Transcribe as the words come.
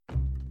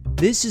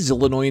This is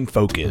Illinois in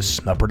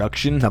Focus, a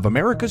production of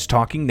America's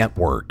Talking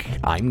Network.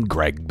 I'm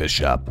Greg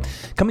Bishop.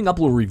 Coming up,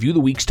 we'll review the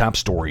week's top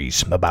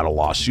stories about a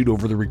lawsuit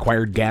over the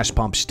required gas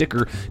pump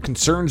sticker,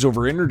 concerns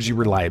over energy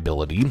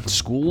reliability,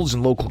 schools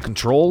and local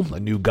control, a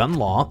new gun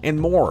law, and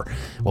more.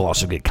 We'll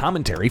also get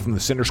commentary from the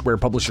Center Square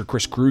publisher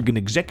Chris Krug and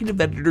executive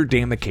editor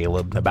Dan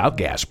McCaleb about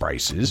gas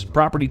prices,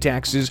 property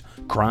taxes,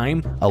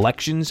 crime,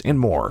 elections, and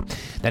more.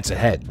 That's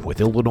ahead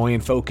with Illinois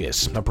in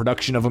Focus, a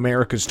production of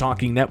America's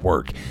Talking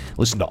Network.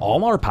 Listen to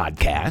all our podcasts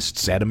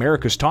at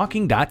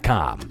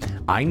americastalking.com.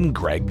 I'm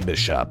Greg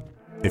Bishop.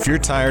 If you're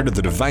tired of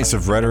the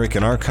divisive rhetoric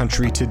in our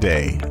country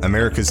today,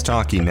 America's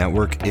Talking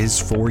Network is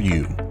for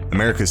you.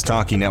 America's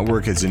Talking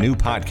Network is a new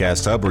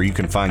podcast hub where you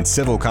can find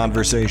civil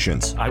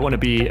conversations. I want to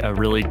be a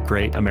really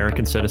great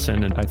American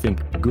citizen, and I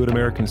think good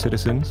American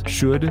citizens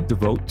should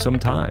devote some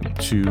time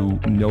to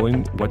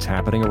knowing what's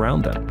happening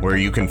around them. Where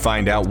you can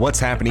find out what's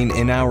happening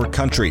in our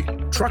country.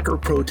 Trucker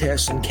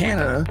protests in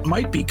Canada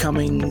might be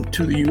coming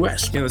to the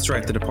U.S. Yeah, that's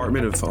right. The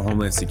Department of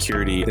Homeland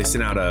Security, they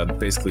sent out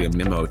basically a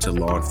memo to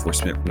law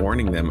enforcement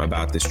warning them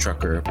about this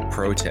trucker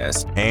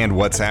protest. And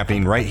what's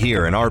happening right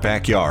here in our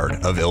backyard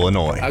of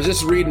Illinois. I was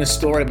just reading a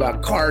story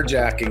about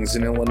carjackings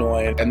in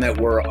Illinois and that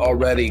we're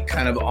already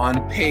kind of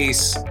on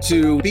pace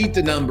to beat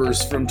the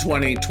numbers from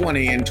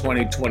 2020 and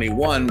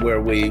 2021 where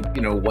we,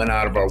 went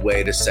out of our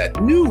way to set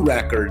new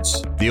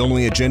records. The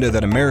only agenda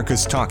that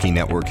America's Talking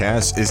Network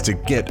has is to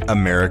get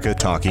America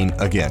talking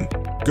again.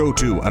 Go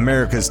to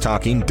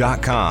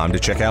americastalking.com to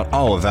check out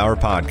all of our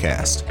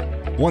podcasts.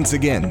 Once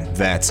again,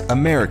 that's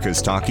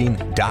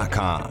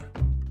americastalking.com.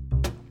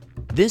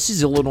 This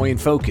is Illinois in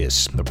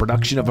Focus, the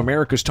production of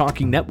America's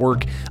Talking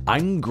Network.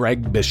 I'm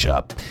Greg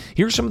Bishop.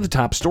 Here's some of the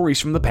top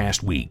stories from the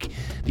past week.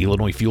 The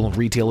Illinois Fuel and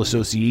Retail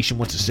Association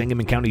wants a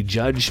Sangamon County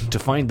judge to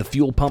find the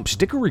fuel pump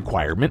sticker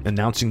requirement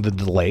announcing the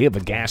delay of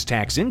a gas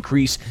tax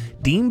increase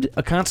deemed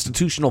a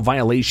constitutional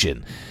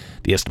violation.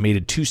 The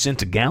estimated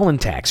 2-cent a gallon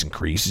tax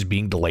increase is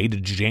being delayed to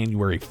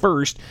January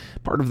 1st.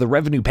 Part of the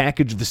revenue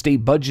package of the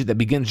state budget that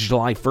begins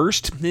July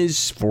 1st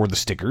is for the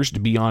stickers to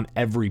be on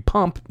every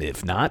pump.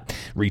 If not,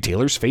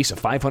 retailers face a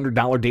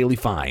 $500 daily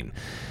fine.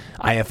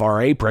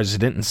 IFRA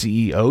President and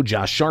CEO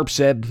Josh Sharp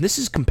said this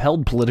is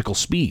compelled political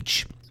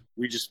speech.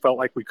 We just felt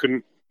like we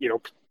couldn't,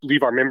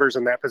 leave our members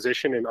in that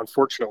position, and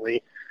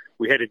unfortunately,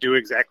 we had to do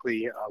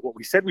exactly what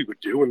we said we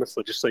would do when this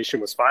legislation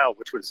was filed,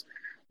 which was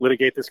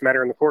litigate this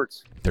matter in the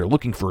courts. They're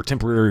looking for a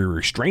temporary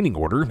restraining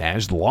order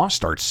as the law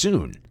starts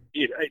soon.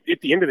 At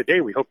the end of the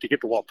day, we hope to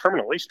get the law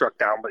permanently struck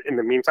down, but in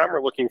the meantime,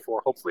 we're looking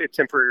for hopefully a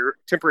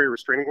temporary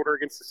restraining order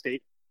against the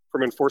state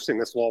from enforcing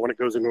this law when it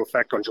goes into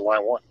effect on July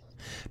 1.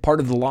 Part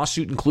of the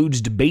lawsuit includes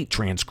debate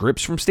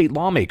transcripts from state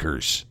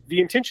lawmakers.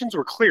 The intentions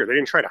were clear. They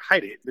didn't try to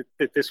hide it,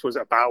 that this was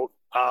about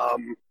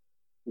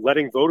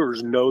letting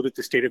voters know that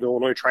the state of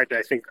Illinois I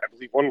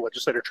believe one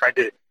legislator tried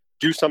to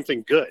do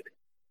something good.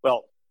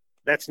 Well,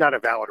 that's not a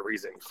valid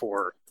reason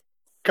for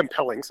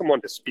compelling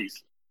someone to speak.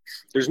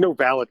 There's no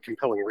valid,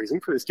 compelling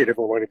reason for the state of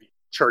Illinois to be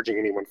charging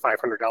anyone $500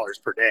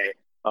 per day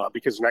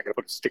because they're not going to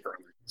put a sticker on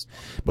it.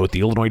 Both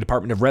the Illinois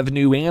Department of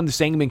Revenue and the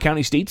Sangamon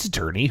County State's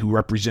Attorney, who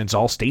represents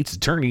all states'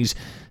 attorneys,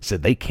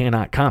 said they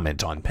cannot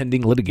comment on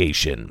pending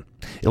litigation.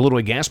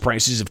 Illinois gas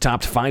prices have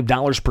topped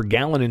 $5 per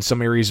gallon in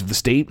some areas of the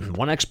state.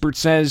 One expert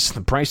says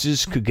the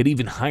prices could get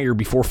even higher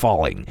before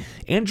falling.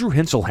 Andrew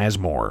Hensel has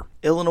more.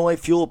 Illinois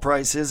fuel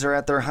prices are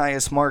at their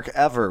highest mark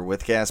ever,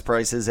 with gas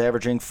prices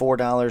averaging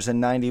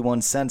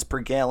 $4.91 per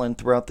gallon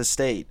throughout the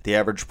state. The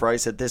average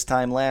price at this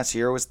time last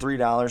year was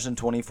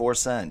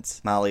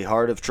 $3.24. Molly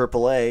Hart of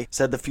AAA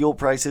said the fuel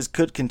prices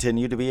could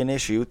continue to be an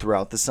issue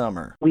throughout the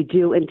summer. We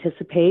do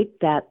anticipate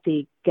that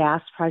the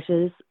gas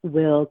prices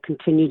will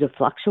continue to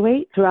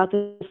fluctuate throughout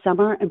the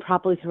summer and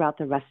probably throughout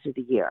the rest of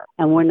the year.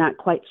 And we're not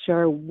quite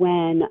sure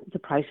when the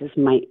prices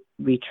might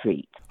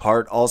retreat.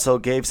 Hart also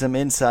gave some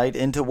insight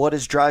into what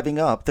is driving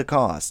up the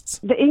costs.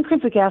 The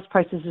increase of gas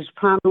prices is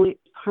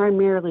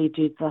primarily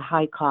due to the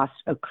high cost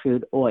of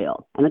crude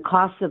oil. And the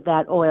cost of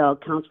that oil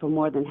accounts for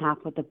more than half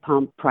of the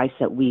pump price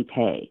that we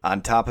pay.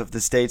 On top of the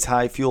state's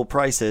high fuel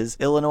prices,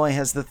 Illinois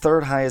has the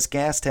third highest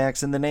gas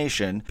tax in the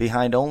nation,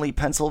 behind only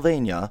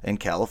Pennsylvania and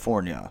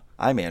California.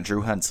 I'm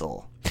Andrew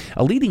Hensel.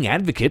 A leading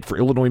advocate for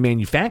Illinois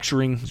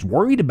manufacturing is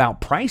worried about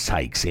price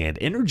hikes and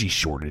energy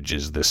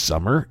shortages this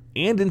summer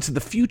and into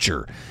the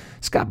future.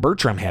 Scott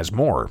Bertram has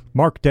more.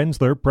 Mark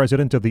Densler,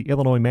 president of the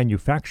Illinois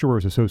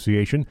Manufacturers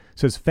Association,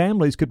 says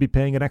families could be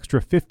paying an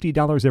extra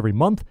 $50 every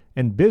month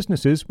and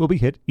businesses will be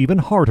hit even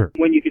harder.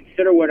 When you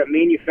consider what a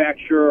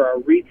manufacturer, or a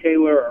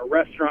retailer, or a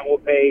restaurant will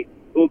pay,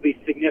 it will be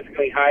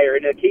significantly higher.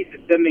 In the case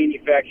of some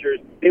manufacturers,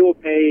 they will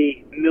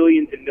pay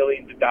millions and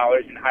millions of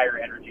dollars in higher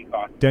energy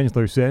costs.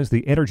 Densler says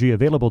the energy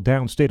available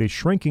downstate is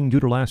shrinking due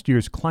to last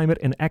year's Climate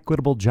and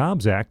Equitable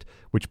Jobs Act,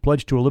 which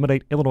pledged to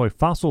eliminate Illinois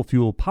fossil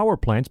fuel power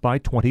plants by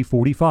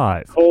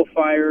 2045.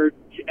 Coal-fired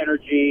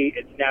energy,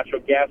 it's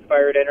natural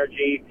gas-fired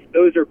energy.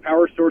 Those are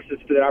power sources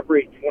that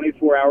operate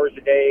 24 hours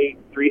a day,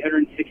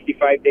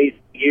 365 days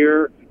a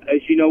year. As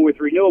you know, with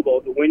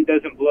renewable, the wind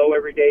doesn't blow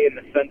every day and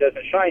the sun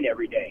doesn't shine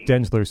every day.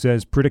 Denzler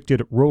says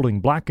predicted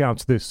rolling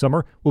blackouts this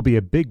summer will be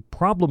a big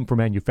problem for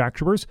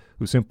manufacturers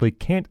who simply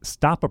can't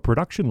stop a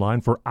production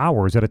line for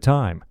hours at a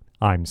time.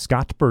 I'm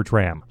Scott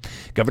Bertram.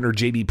 Governor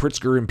J.B.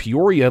 Pritzker in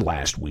Peoria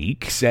last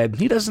week said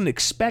he doesn't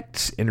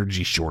expect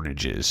energy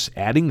shortages,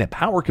 adding that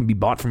power can be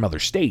bought from other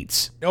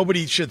states.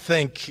 Nobody should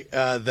think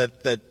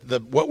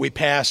that what we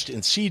passed in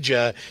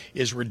CEJA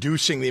is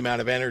reducing the amount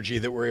of energy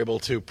that we're able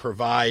to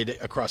provide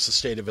across the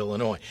state of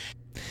Illinois.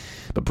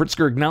 But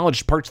Pritzker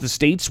acknowledged parts of the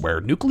states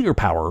where nuclear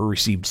power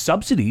received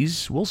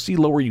subsidies will see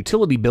lower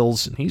utility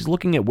bills, and he's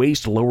looking at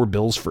ways to lower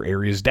bills for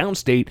areas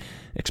downstate,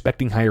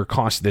 expecting higher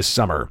costs this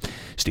summer.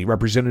 State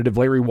Representative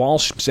Larry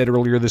Walsh said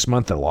earlier this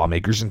month that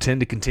lawmakers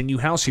intend to continue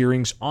House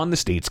hearings on the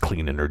state's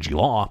clean energy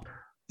law.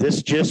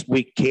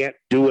 We can't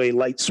do a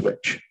light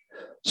switch.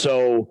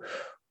 So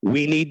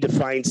we need to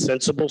find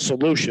sensible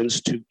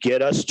solutions to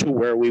get us to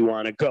where we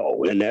want to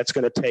go. And that's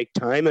going to take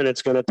time and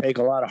it's going to take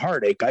a lot of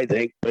heartache, I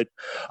think. But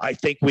I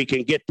think we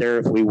can get there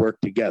if we work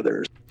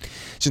together.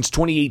 Since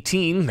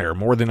 2018, there are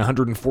more than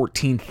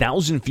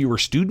 114,000 fewer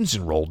students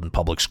enrolled in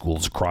public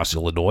schools across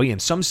Illinois,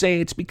 and some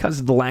say it's because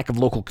of the lack of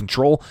local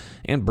control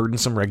and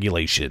burdensome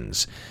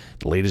regulations.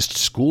 The latest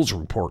schools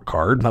report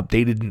card,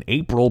 updated in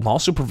April,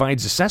 also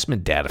provides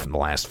assessment data from the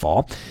last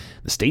fall.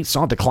 The state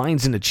saw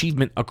declines in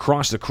achievement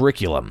across the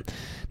curriculum.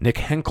 Nick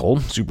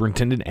Henkel,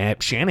 superintendent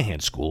at Shanahan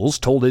Schools,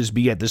 told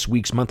ISB at this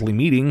week's monthly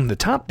meeting the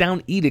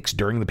top-down edicts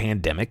during the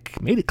pandemic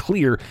made it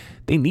clear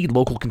they need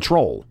local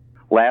control.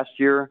 Last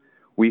year,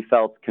 we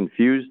felt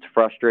confused,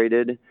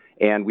 frustrated,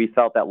 and we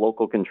felt that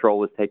local control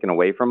was taken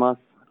away from us.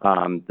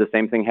 The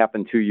same thing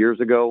happened 2 years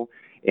ago,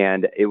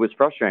 and it was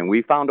frustrating.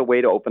 We found a way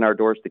to open our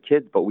doors to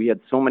kids, but we had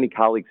so many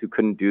colleagues who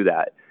couldn't do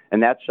that.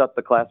 And that shut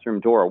the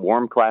classroom door, a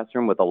warm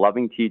classroom with a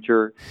loving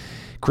teacher.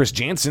 Chris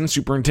Jansen,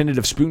 superintendent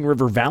of Spoon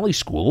River Valley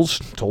Schools,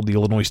 told the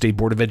Illinois State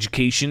Board of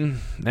Education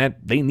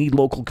that they need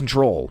local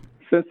control.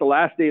 Since the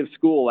last day of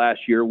school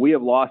last year, we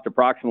have lost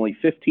approximately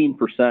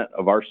 15%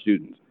 of our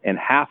students, and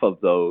half of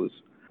those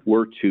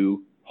were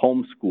to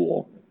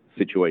homeschool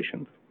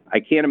situations. I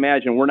can't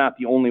imagine we're not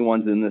the only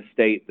ones in this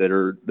state that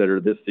are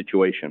this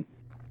situation.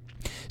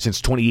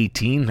 Since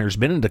 2018, there's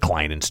been a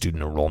decline in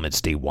student enrollment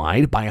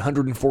statewide by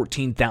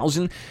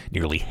 114,000.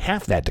 Nearly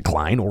half that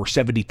decline, or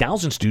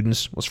 70,000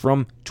 students, was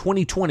from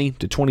 2020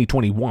 to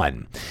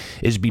 2021.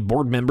 ISB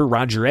board member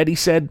Roger Eddy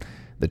said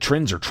the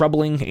trends are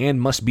troubling and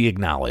must be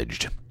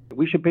acknowledged.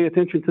 We should pay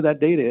attention to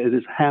that data. It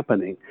is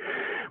happening.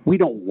 We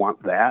don't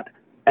want that.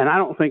 And I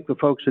don't think the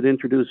folks that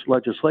introduced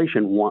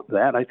legislation want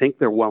that. I think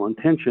they're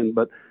well-intentioned,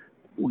 but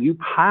you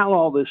pile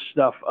all this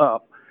stuff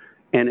up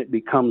and it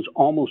becomes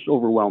almost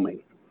overwhelming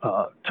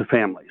to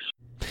families.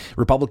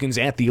 Republicans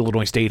at the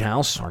Illinois State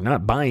House are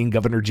not buying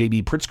Governor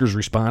J.B. Pritzker's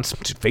response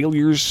to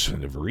failures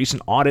of a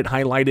recent audit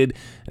highlighted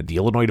at the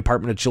Illinois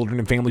Department of Children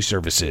and Family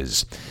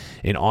Services.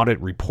 An audit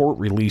report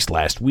released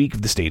last week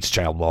of the state's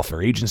child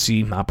welfare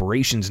agency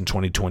operations in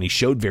 2020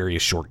 showed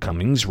various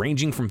shortcomings,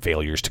 ranging from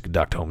failures to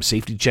conduct home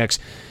safety checks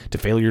to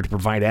failure to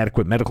provide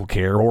adequate medical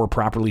care or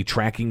properly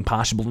tracking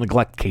possible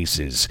neglect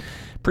cases.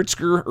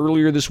 Pritzker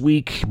earlier this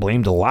week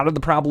blamed a lot of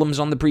the problems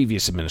on the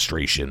previous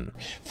administration.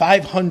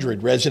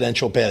 500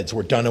 residential beds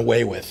were done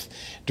away with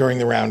during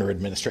the Rauner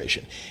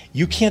administration.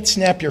 You can't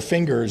snap your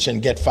fingers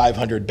and get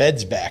 500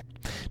 beds back.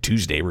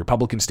 Tuesday,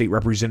 Republican State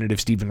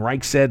Representative Stephen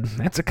Reich said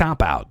that's a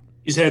cop-out.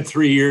 He's had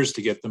 3 years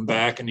to get them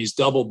back, and he's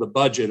doubled the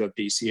budget of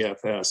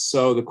DCFS.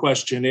 So the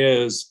question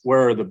is,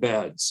 where are the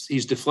beds?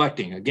 He's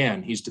deflecting.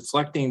 Again, he's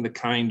deflecting the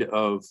kind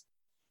of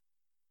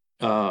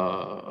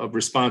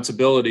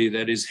responsibility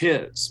that is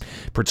his.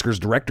 Pritzker's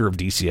director of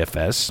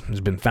DCFS has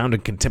been found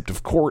in contempt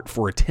of court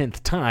for a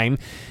 10th time,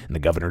 and the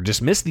governor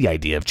dismissed the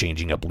idea of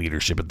changing up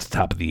leadership at the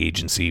top of the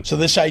agency. So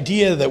this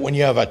idea that when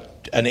you have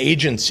an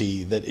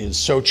agency that is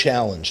so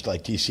challenged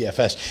like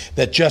DCFS,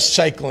 that just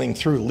cycling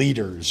through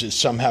leaders is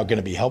somehow going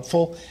to be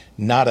helpful,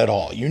 not at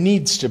all. You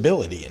need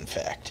stability, in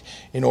fact,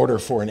 in order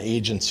for an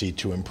agency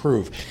to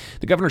improve.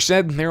 The governor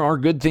said there are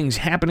good things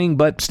happening,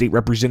 but State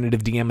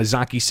Representative Deanne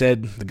Mazzocchi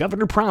said the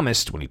governor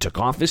promised when he took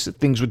office that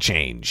things would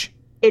change.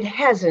 It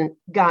hasn't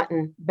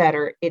gotten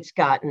better. It's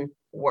gotten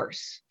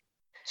worse.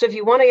 So if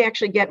you want to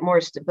actually get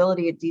more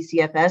stability at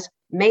DCFS,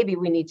 maybe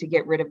we need to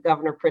get rid of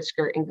Governor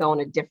Pritzker and go in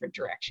a different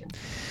direction.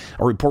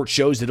 A report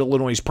shows that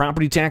Illinois'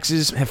 property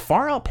taxes have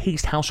far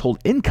outpaced household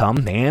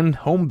income and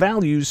home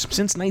values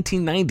since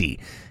 1990.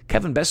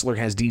 Kevin Bessler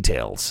has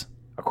details.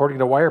 According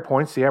to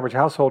WirePoints, the average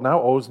household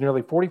now owes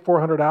nearly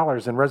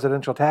 $4,400 in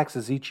residential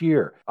taxes each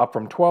year, up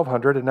from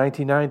 $1,200 in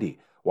 1990.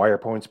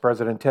 WirePoint's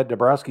President Ted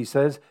Dabrowski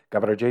says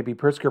Governor J.B.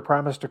 Pritzker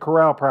promised to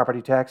corral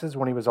property taxes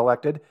when he was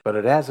elected, but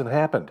it hasn't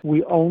happened.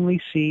 We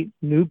only see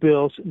new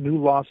bills,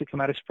 new laws that come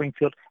out of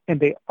Springfield,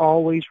 and they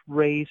always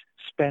raise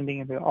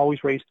spending, and they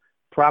always raise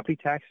property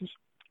taxes,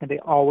 and they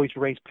always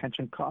raise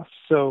pension costs.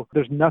 So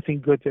there's nothing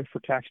good there for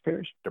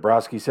taxpayers.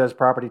 Dabrowski says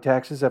property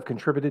taxes have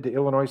contributed to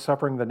Illinois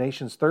suffering the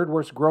nation's third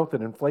worst growth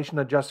in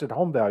inflation-adjusted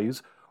home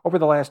values over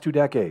the last 2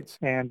 decades.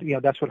 And,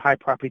 that's what high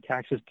property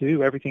taxes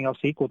do. Everything else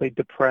equal, they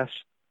depress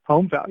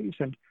home values.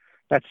 And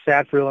that's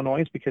sad for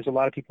Illinois because a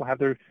lot of people have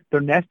their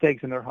nest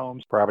eggs in their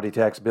homes. Property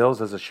tax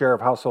bills as a share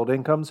of household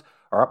incomes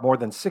are up more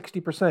than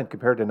 60%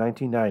 compared to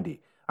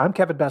 1990. I'm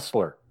Kevin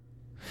Bessler.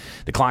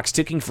 The clock's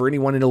ticking for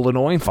anyone in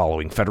Illinois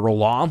following federal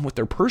law with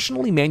their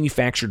personally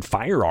manufactured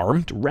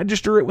firearm to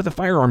register it with a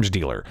firearms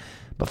dealer.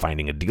 But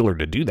finding a dealer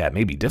to do that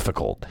may be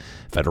difficult.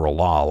 Federal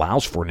law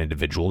allows for an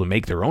individual to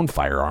make their own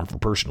firearm for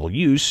personal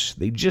use.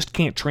 They just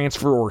can't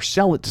transfer or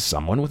sell it to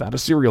someone without a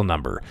serial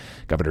number.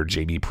 Governor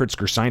J.B.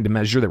 Pritzker signed a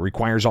measure that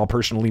requires all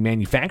personally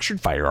manufactured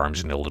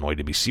firearms in Illinois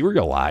to be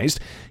serialized.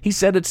 He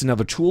said it's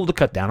another tool to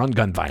cut down on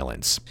gun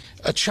violence.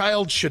 A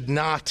child should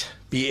not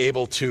be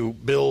able to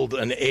build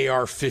an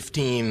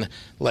AR-15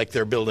 like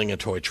they're building a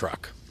toy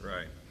truck.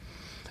 Right.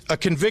 A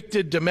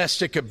convicted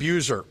domestic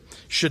abuser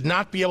should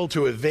not be able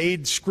to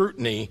evade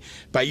scrutiny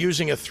by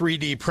using a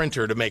 3D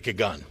printer to make a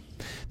gun.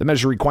 The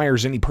measure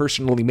requires any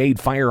personally made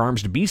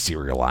firearms to be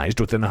serialized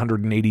within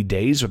 180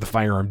 days with a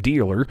firearm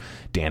dealer.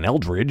 Dan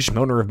Eldridge,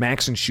 owner of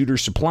Maxson Shooter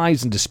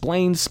Supplies and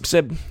Displays,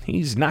 said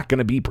he's not going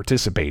to be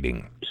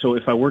participating. So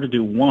if I were to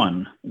do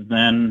one,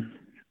 then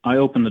I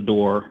open the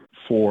door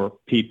for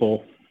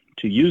people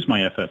to use my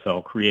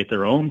FFL, create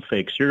their own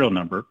fake serial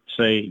number,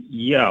 say,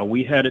 yeah,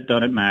 we had it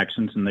done at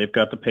Maxson's and they've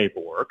got the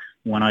paperwork,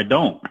 when I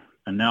don't.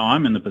 And now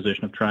I'm in the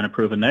position of trying to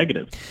prove a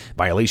negative.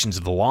 Violations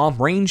of the law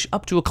range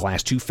up to a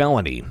Class 2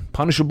 felony,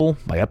 punishable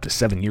by up to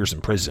 7 years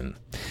in prison.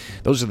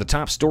 Those are the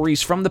top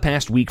stories from the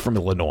past week from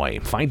Illinois.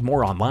 Find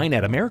more online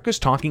at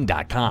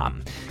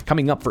americastalking.com.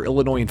 Coming up for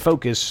Illinois in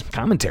Focus,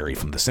 commentary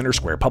from the Center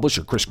Square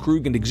publisher Chris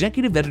Krug and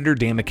executive editor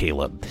Dan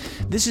McCaleb.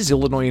 This is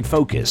Illinois in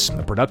Focus,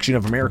 a production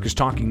of America's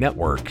Talking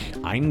Network.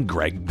 I'm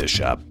Greg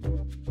Bishop.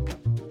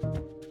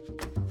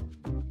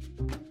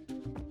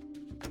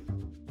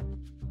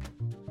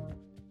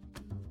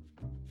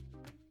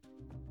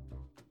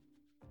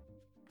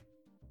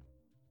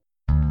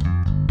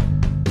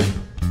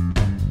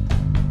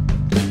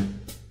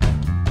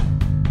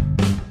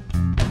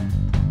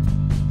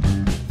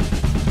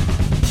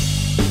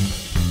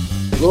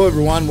 Hello,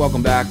 everyone.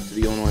 Welcome back to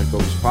the Illinois in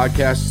Focus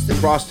podcast. It's the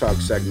Crosstalk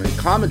segment.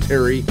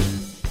 Commentary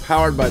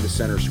powered by the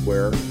Center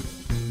Square.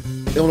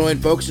 Illinois in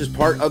Focus is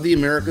part of the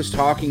America's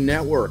Talking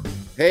Network.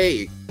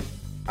 Hey,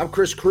 I'm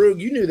Chris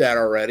Krug. You knew that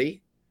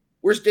already.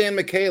 Where's Dan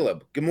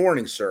McCaleb? Good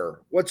morning, sir.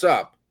 What's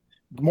up?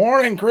 Good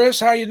morning, Chris.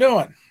 How you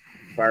doing?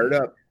 Fired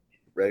up.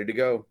 Ready to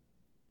go.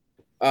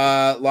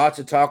 Lots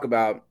to talk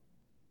about.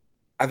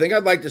 I think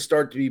I'd like to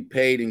start to be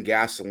paid in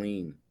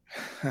gasoline.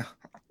 I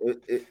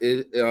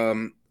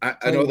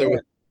know there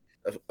was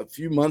a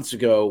few months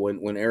ago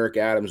when Eric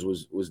Adams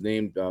was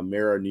named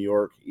mayor of New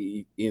York,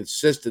 he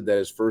insisted that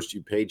his first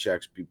few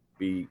paychecks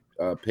be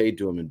paid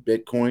to him in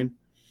Bitcoin.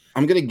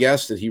 I'm going to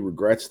guess that he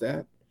regrets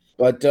that.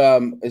 But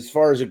as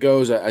far as it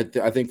goes, I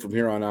think from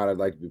here on out, I'd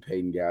like to be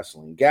paid in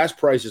gasoline. Gas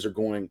prices are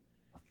going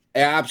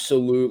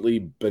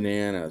absolutely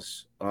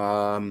bananas.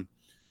 If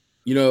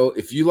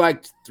you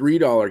liked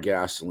 $3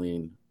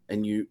 gasoline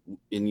and you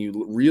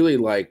really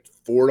liked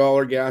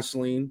 $4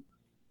 gasoline,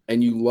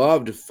 and you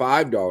loved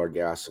 $5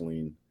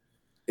 gasoline,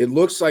 it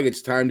looks like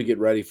it's time to get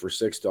ready for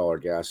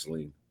 $6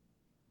 gasoline.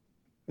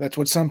 That's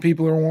what some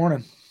people are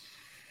warning.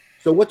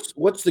 So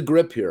what's the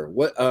grip here?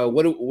 What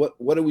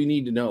do we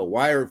need to know?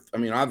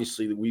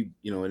 Obviously in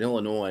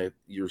Illinois,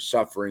 you're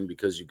suffering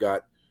because you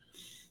got,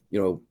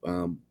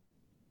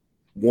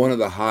 one of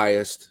the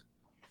highest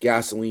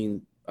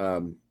gasoline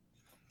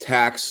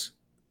tax,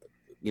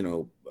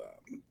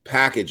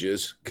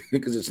 packages,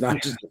 because it's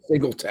not just a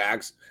single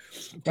tax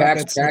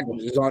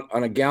packages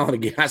on a gallon of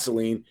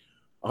gasoline.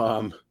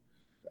 I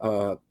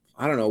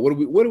don't know.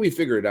 What do we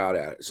figure it out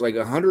at? It's like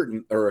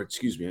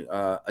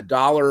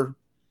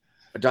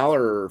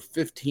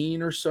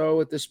 $1.15 or so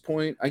at this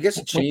point. I guess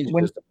it changes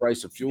as the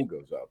price of fuel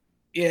goes up.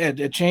 Yeah,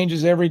 it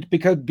changes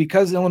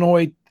because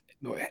Illinois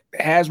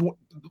has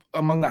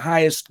among the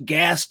highest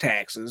gas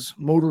taxes,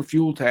 motor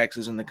fuel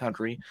taxes in the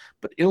country,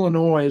 but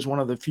Illinois is one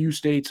of the few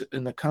states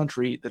in the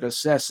country that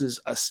assesses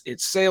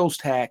its sales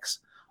tax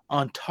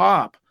on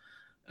top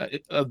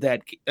of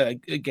that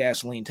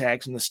gasoline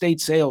tax, and the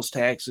state sales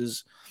tax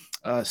is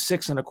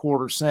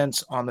 6.25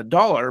 cents on the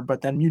dollar.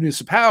 But then many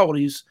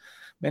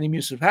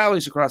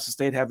municipalities across the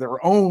state have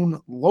their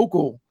own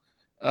local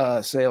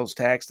sales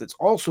tax that's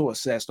also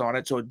assessed on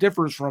it, so it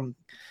differs from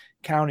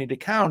county to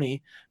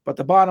county. But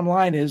the bottom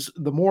line is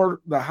the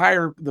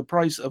higher the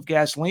price of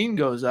gasoline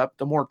goes up,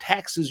 the more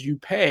taxes you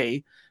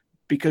pay,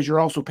 because you're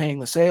also paying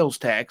the sales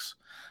tax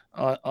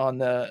on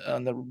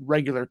the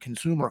regular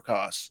consumer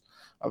costs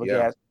of a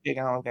gallon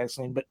of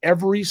gasoline. But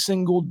every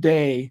single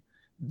day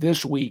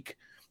this week,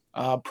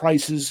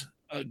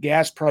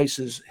 gas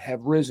prices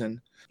have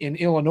risen in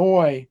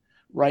Illinois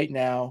right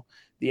now.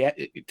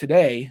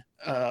 Today,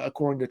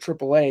 according to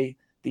AAA,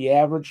 the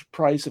average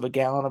price of a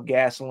gallon of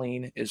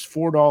gasoline is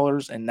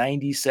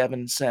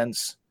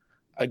 $4.97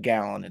 a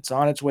gallon. It's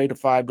on its way to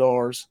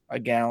 $5 a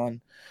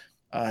gallon.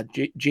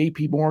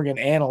 J.P. Morgan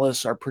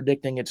analysts are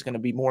predicting it's going to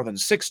be more than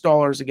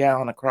 $6 a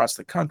gallon across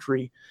the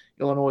country.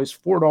 Illinois'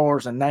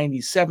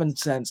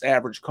 $4.97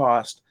 average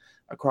cost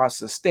across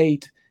the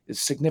state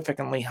is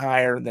significantly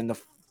higher than the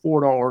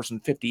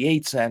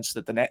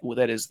 $4.58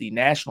 that is the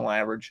national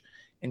average.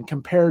 And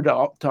compared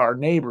to our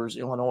neighbors,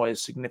 Illinois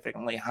is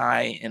significantly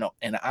high.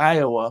 In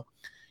Iowa,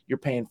 you're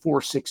paying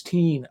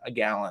 $4.16 a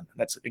gallon.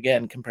 That's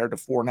again compared to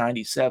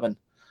 $4.97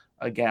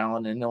 a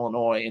gallon in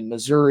Illinois. In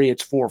Missouri,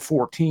 it's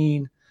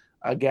 $4.14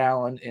 a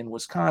gallon. In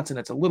Wisconsin,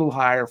 it's a little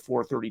higher,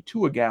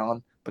 $4.32 a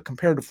gallon. But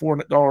compared to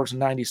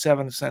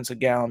 $4.97 a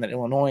gallon that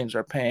Illinoisans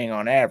are paying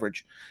on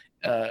average,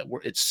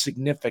 it's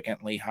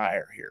significantly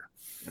higher here.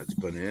 That's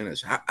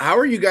bananas. How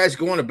are you guys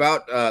going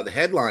about the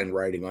headline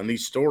writing on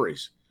these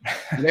stories?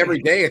 And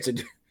every day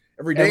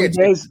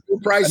fuel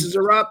prices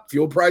are up,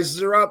 fuel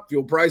prices are up,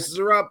 fuel prices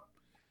are up.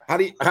 How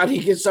do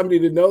you get somebody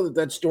to know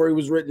that story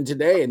was written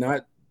today and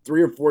not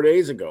 3 or 4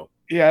 days ago?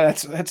 Yeah,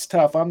 that's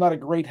tough. I'm not a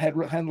great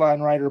headline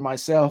writer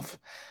myself.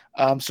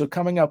 So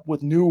coming up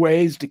with new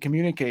ways to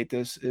communicate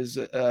this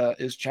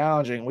is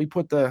challenging. We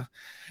put the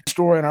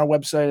story on our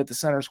website at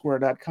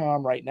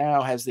thecentersquare.com right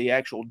now, has the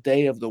actual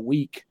day of the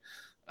week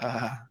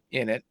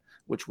in it,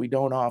 which we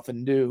don't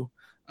often do.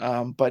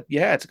 But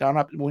yeah, it's gone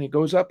up. When it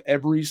goes up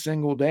every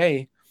single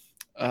day,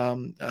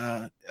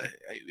 it's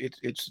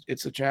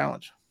a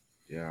challenge.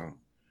 Yeah.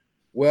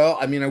 Well,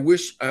 I mean, I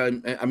wish. I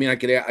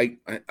could.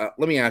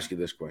 Let me ask you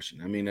this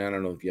question. I mean, I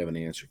don't know if you have an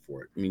answer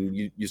for it. I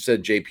mean, you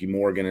said J.P.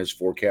 Morgan is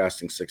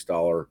forecasting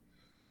 $6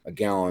 a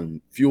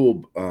gallon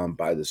fuel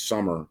by the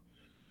summer.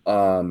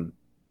 When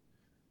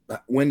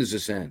does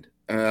this end?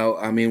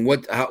 I mean,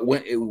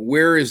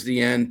 where is the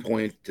end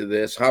point to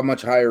this? How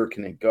much higher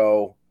can it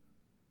go?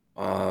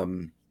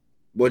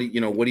 What are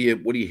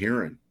you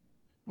hearing?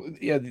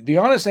 Yeah, the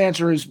honest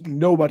answer is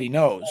nobody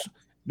knows.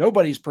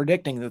 Nobody's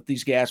predicting that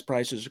these gas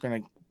prices are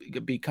going to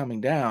be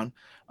coming down.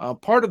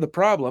 Part of the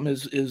problem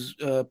is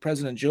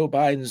President Joe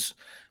Biden's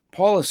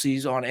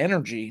policies on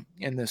energy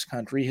in this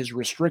country, his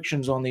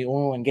restrictions on the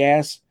oil and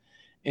gas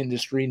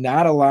industry,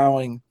 not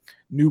allowing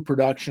new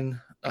production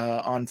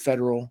on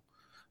federal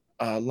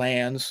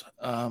lands,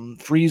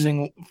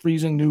 freezing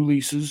new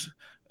leases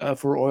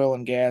for oil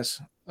and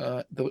gas,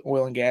 the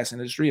oil and gas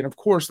industry. And of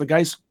course,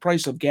 the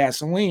price of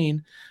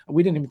gasoline,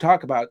 we didn't even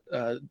talk about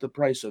the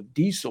price of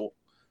diesel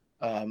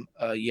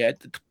yet.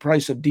 The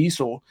price of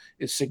diesel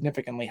is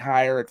significantly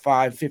higher at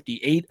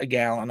 $5.58 a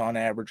gallon on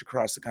average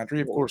across the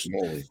country. Of course,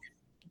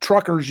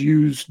 truckers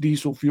use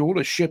diesel fuel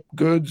to ship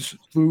goods,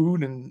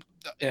 food, and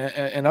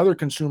other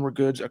consumer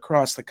goods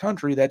across the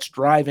country. That's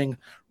driving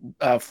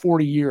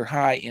 40-year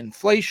high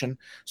inflation.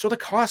 So the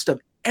cost of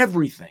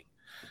everything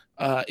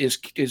is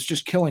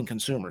just killing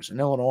consumers in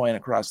Illinois and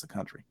across the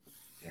country.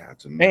 Yeah,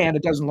 and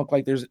it doesn't look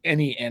like there's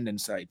any end in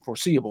sight,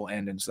 foreseeable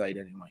end in sight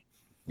anyway.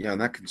 Yeah,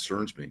 and that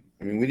concerns me.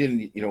 I mean,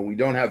 we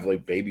don't have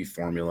like baby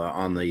formula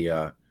on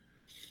the,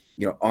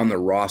 on the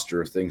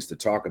roster of things to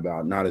talk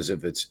about. Not as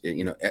if it's,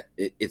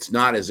 it's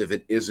not as if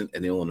it isn't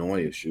an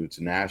Illinois issue. It's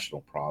a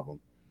national problem.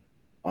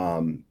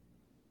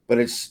 But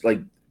it's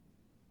like,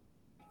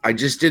 I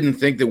just didn't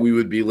think that we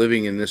would be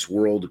living in this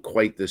world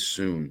quite this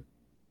soon.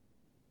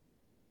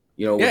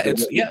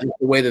 The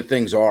way that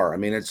things are. I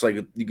mean, it's like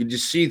you could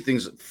just see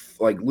things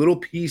like little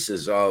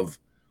pieces of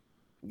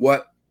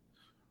what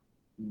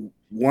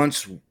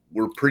once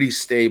were pretty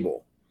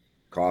stable.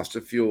 Cost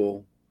of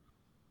fuel,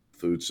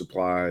 food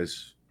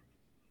supplies,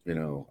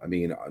 all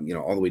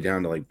the way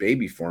down to like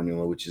baby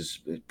formula, which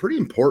is pretty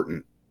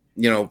important,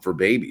 for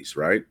babies,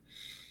 right?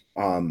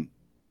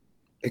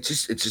 It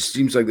just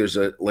seems like there's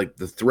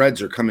the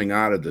threads are coming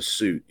out of the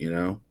suit,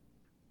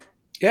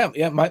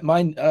 Yeah.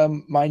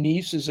 My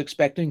niece is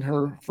expecting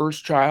her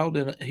first child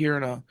in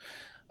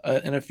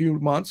a few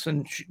months,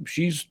 and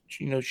she's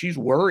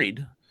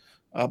worried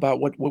about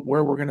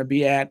where we're going to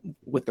be at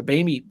with the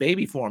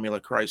baby formula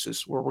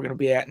crisis, where we're going to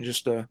be at in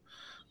just a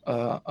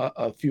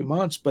few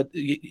months. But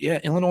yeah,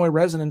 Illinois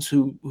residents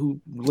who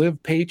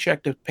live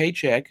paycheck to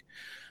paycheck,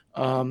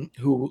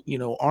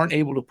 who aren't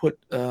able to put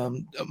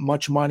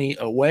much money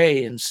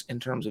away in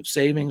terms of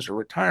savings or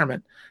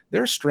retirement,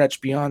 they're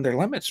stretched beyond their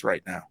limits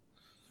right now.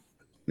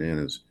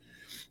 Bananas.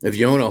 If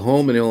you own a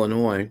home in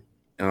Illinois,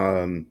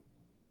 I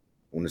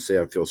want to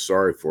say I feel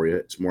sorry for you.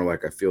 It's more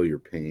like I feel your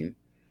pain.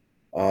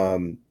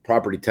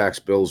 Property tax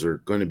bills are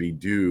going to be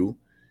due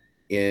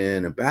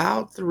in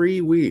about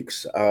 3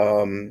 weeks.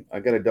 I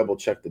got to double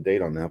check the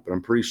date on that, but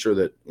I'm pretty sure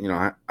that,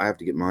 I have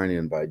to get mine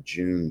in by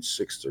June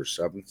 6th or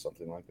 7th,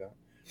 something like that.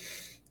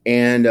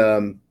 And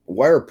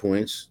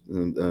WirePoints,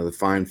 the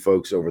fine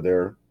folks over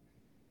there,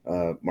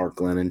 Mark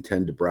Glennon,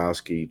 Ted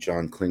Dabrowski,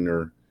 John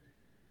Klingner,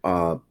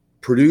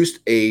 produced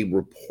a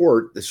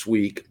report this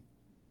week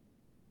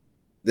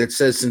that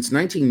says since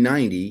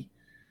 1990,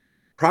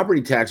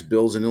 property tax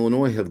bills in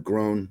Illinois have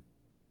grown.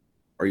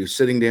 Are you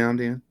sitting down,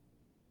 Dan?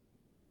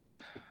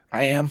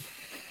 I am.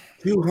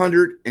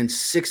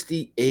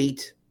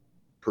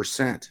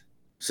 268%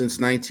 since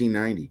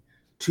 1990.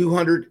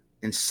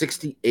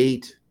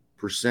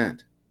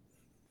 268%.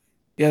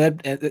 Yeah,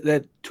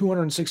 that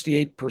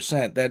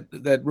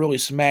 268%, that really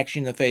smacks you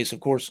in the face. Of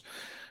course,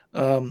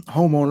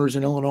 homeowners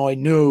in Illinois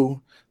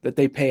knew that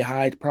they pay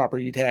high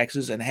property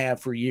taxes and have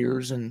for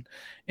years and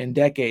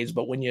decades.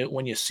 But when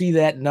you see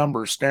that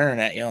number staring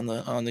at you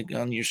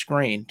on your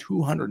screen,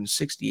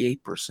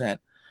 268%,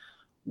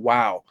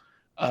 wow.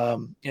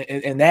 And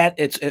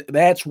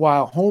that's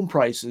while home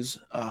prices,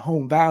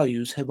 home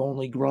values have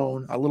only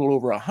grown a little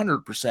over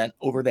 100%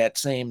 over that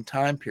same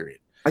time period.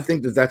 I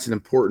think that's an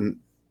important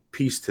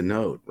piece to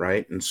note,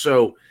 right? And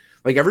so,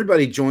 like,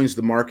 everybody joins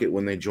the market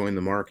when they join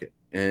the market,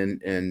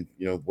 and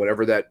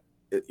whatever that,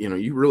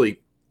 you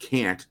really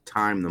can't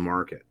time the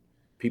market.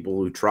 People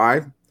who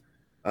try,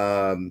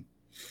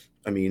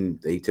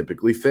 they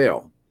typically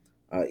fail.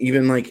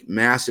 Even like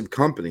massive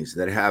companies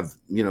that have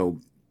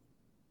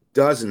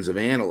dozens of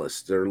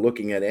analysts that are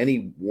looking at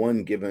any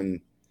one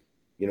given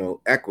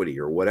equity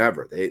or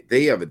whatever,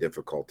 they have a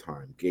difficult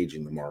time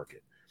gauging the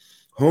market.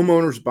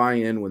 Homeowners buy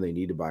in when they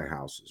need to buy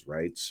houses,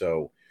 right?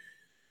 So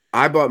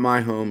I bought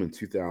my home in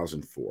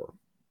 2004,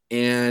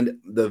 and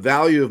the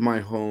value of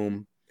my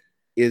home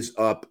is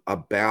up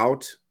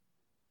about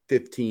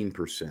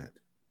 15%,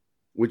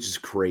 which is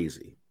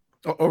crazy.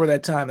 Over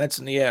that time,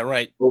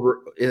 right.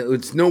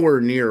 It's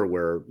nowhere near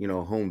where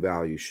home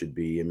value should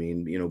be. I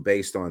mean,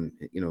 based on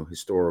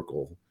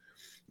historical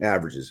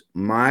averages,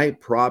 my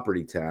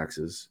property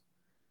taxes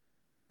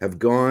have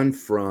gone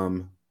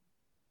from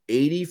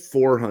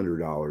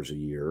 $8,400 a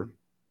year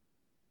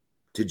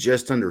to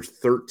just under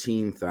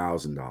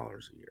 $13,000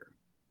 a year.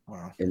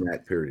 Wow. In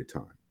that period of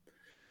time.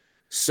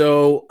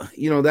 So,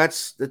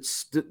 that's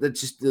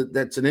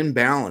an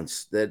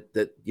imbalance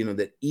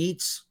that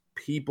eats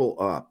people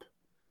up.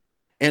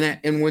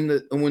 And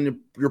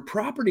when your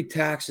property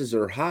taxes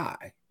are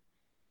high,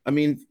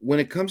 when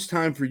it comes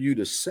time for you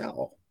to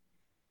sell,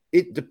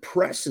 it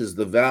depresses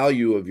the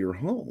value of your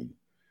home,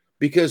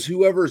 because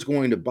whoever is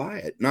going to buy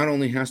it not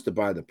only has to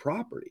buy the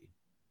property,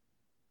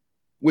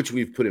 which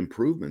we've put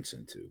improvements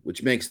into,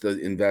 which makes the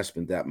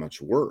investment that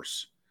much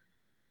worse,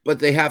 but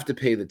they have to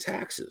pay the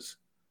taxes.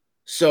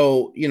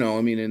 So,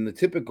 in the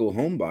typical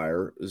home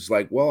buyer is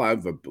like, well,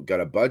 I've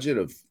got a budget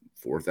of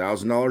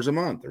 $4,000 a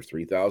month or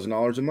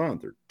 $3,000 a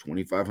month or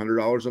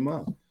 $2,500 a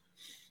month.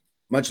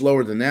 Much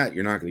lower than that,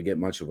 you're not going to get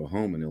much of a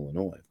home in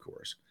Illinois, of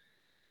course.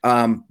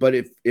 But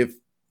if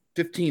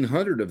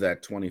 $1,500 of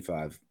that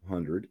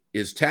 $2,500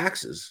 is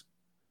taxes,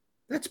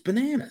 that's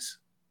bananas.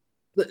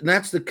 And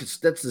that's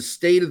the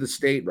state of the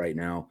state right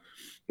now,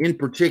 in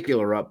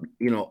particular up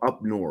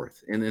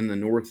north and in the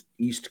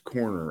northeast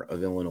corner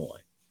of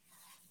Illinois.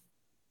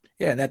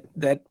 Yeah, and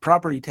that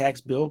property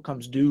tax bill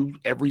comes due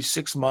every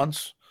 6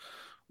 months,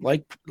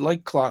 like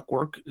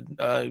clockwork.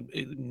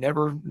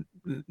 Never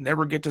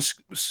get to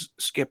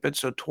skip it.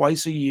 So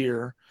twice a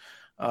year,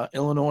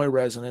 Illinois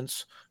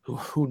residents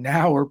who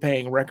now are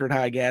paying record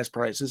high gas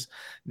prices,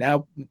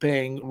 now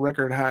paying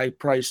record high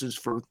prices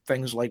for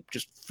things like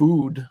just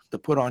food to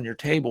put on your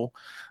table.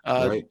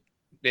 Right.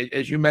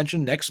 As you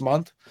mentioned, next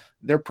month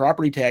their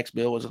property tax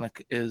bill is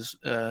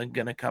going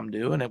to come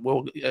due, and it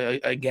will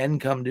again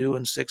come due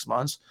in 6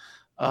 months.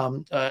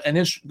 And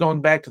it's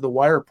going back to the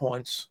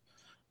WirePoints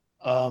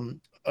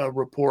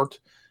report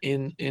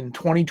in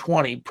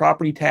 2020.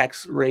 Property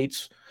tax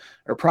rates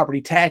or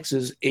property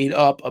taxes ate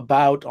up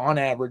about, on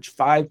average,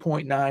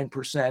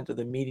 5.9% of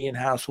the median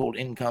household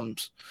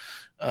incomes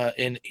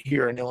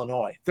here in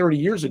Illinois. 30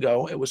 years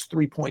ago, it was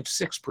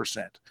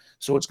 3.6%.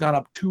 So it's gone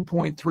up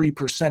 2.3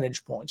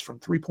 percentage points from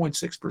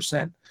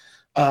 3.6%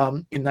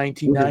 in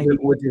 1990,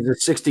 which is a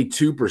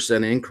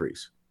 62%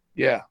 increase.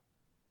 Yeah,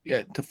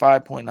 to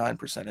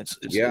 5.9%.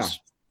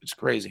 It's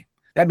crazy.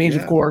 That means,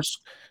 of course,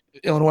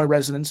 Illinois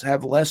residents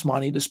have less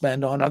money to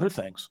spend on other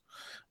things,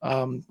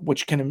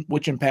 which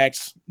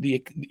impacts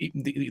the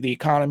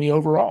economy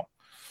overall.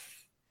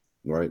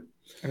 Right.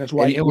 And that's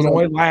why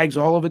Illinois lags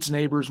all of its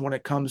neighbors when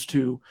it comes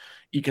to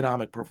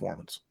economic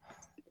performance.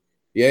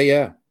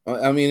 Yeah.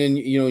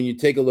 You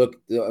take a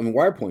look.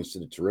 WirePoints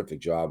did a terrific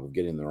job of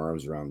getting their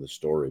arms around the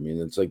story.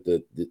 It's like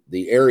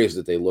the areas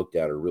that they looked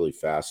at are really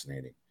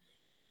fascinating.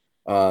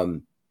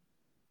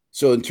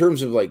 So in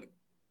terms of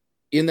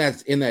in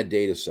that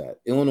data set,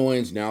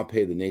 Illinoisans now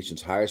pay the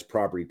nation's highest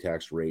property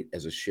tax rate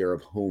as a share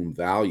of home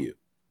value,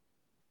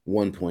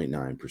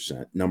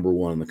 1.9%, number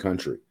one in the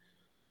country.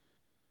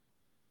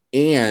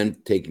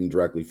 And taking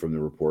directly from the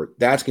report,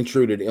 that's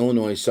contributed to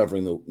Illinois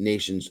suffering the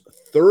nation's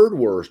third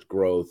worst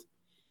growth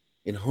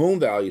in home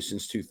value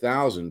since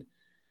 2000.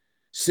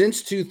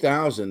 Since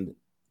 2000,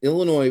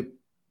 Illinois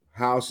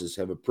houses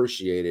have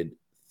appreciated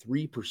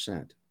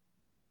 3%,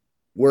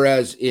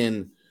 whereas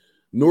in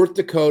North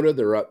Dakota,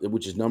 they're up,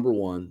 which is number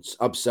one,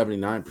 up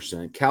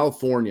 79%.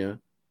 California,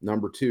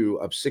 number two,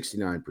 up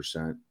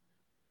 69%.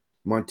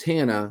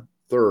 Montana,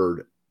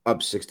 third,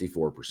 up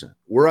 64%.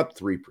 We're up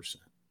 3%.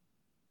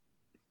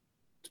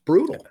 It's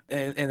brutal.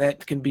 And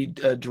that can be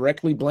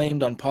directly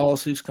blamed on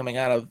policies coming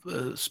out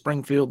of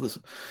Springfield,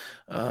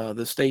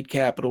 the state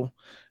capital.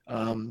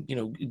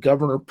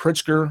 Governor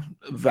Pritzker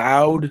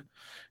vowed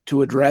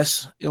to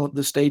address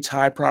the state's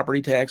high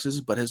property taxes,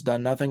 but has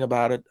done nothing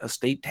about it. A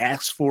state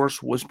task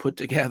force was put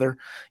together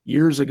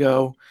years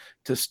ago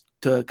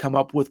to come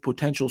up with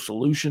potential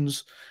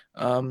solutions.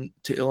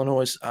 to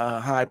Illinois'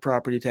 high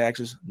property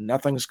taxes.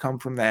 Nothing's come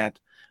from that.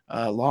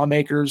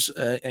 Lawmakers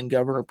and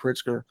Governor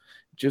Pritzker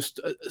just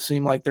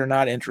seem like they're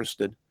not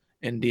interested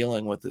in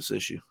dealing with this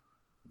issue.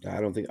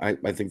 I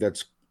think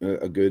that's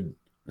a good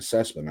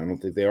assessment. I don't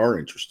think they are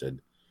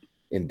interested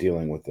in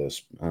dealing with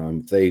this.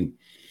 If they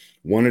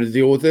wanted to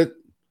deal with it,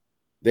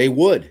 they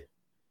would.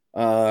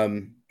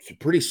 It's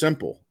pretty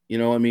simple.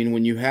 I mean,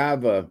 when you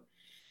have a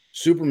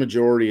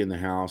supermajority in the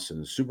House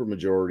and a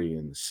supermajority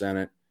in the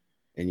Senate,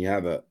 and you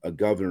have a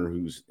governor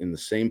who's in the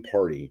same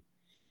party,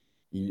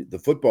 the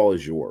football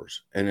is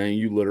yours. And then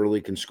you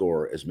literally can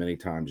score as many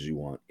times as you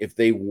want. If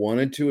they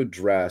wanted to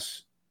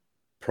address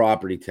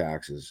property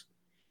taxes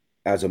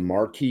as a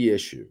marquee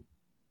issue,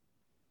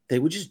 they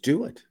would just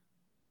do it.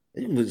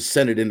 They would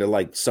send it into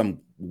like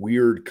some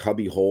weird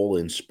cubby hole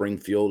in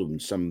Springfield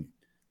and some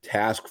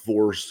task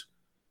force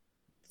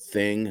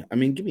thing. I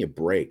mean, give me a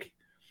break.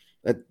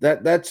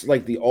 That's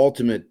like the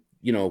ultimate,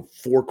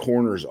 four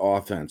corners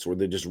offense where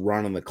they're just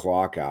running the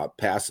clock out,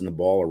 passing the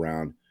ball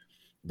around,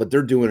 but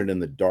they're doing it in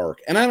the dark.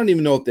 And I don't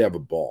even know if they have a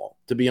ball,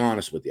 to be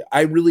honest with you.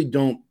 I really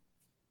don't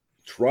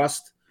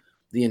trust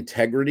the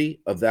integrity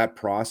of that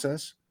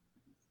process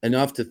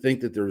enough to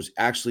think that there's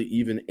actually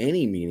even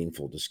any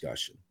meaningful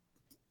discussion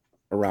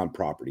around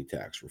property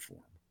tax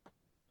reform.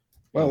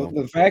 Well,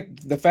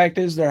 the fact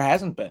is there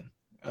hasn't been.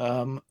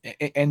 And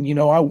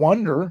I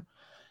wonder,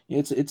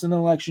 it's an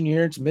election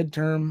year, it's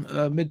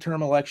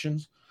midterm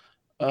elections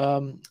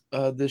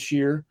this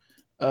year.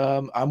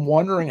 I'm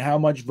wondering how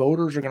much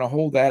voters are going to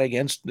hold that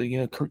against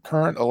the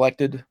current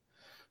elected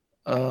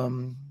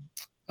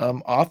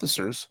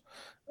officers,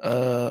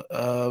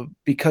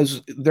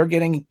 because they're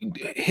getting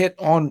hit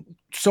on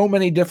so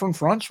many different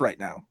fronts right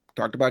now.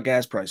 Talked about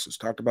gas prices,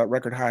 talked about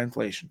record high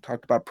inflation,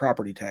 talked about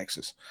property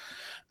taxes.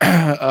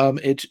 We'll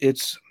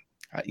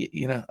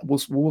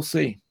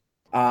see.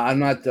 I'm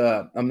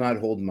not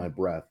holding my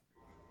breath.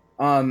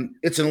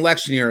 It's an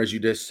election year, as you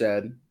just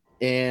said,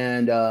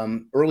 and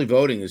early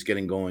voting is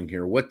getting going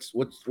here. What's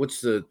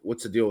the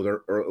deal with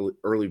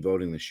early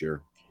voting this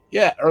year?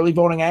 Yeah, early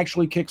voting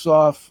actually kicks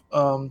off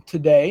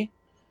today.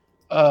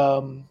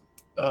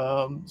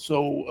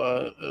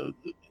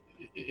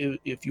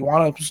 If you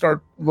want to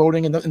start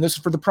voting, and this is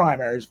for the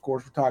primaries, of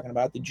course, we're talking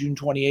about the June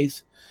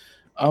 28th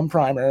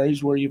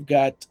primaries, where you've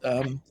got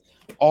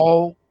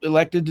all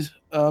elected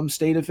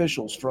state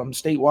officials, from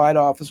statewide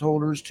office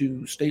holders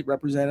to state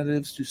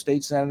representatives to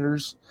state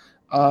senators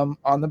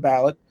on the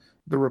ballot.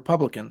 The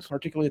Republicans,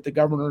 particularly at the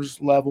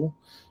governor's level,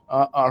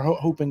 are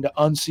hoping to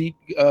unseat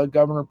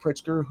Governor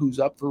Pritzker, who's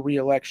up for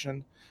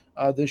re-election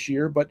this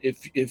year. But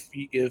if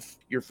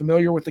you're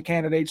familiar with the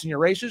candidates in your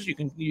races, you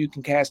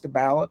can cast a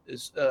ballot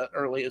as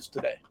early as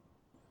today.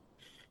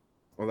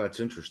 Well, that's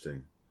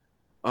interesting.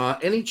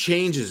 Any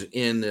changes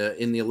in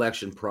the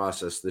election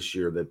process this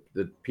year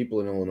that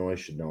people in Illinois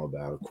should know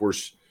about? Of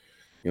course,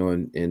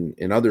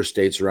 in other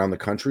states around the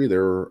country,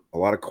 there are a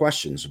lot of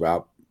questions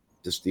about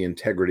just the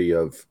integrity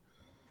of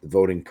the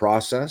voting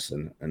process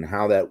and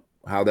how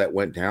that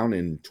went down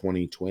in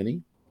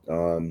 2020.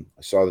 I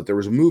saw that there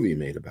was a movie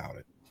made about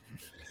it.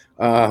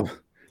 So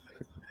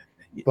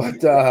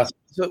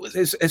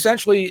it's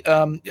essentially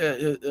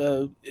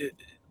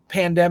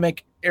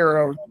pandemic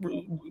era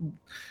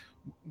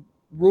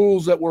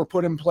rules that were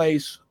put in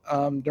place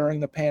during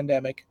the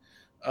pandemic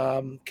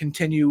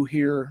continue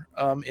here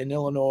in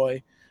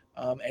Illinois.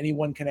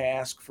 Anyone can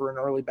ask for an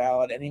early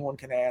ballot. Anyone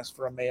can ask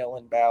for a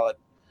mail-in ballot.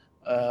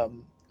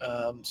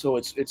 So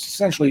it's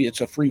essentially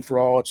a free for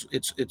all.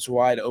 It's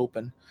wide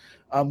open.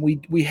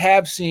 We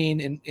have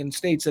seen in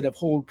states that have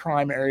held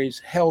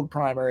primaries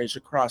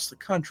across the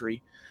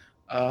country,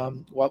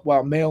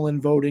 while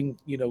mail-in voting,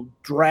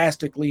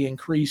 drastically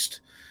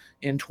increased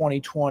in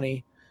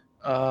 2020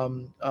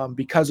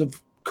 because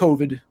of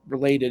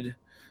COVID-related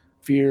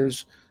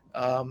fears.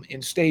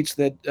 In states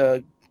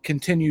that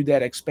continued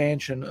that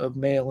expansion of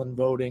mail-in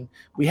voting,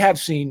 we have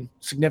seen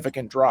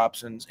significant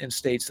drops in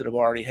states that have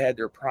already had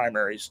their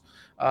primaries.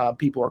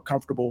 People are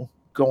comfortable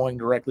going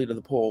directly to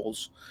the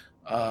polls.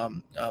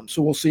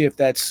 So we'll see if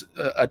that's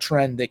a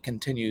trend that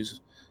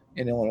continues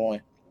in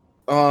Illinois.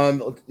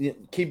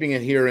 Keeping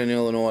it here in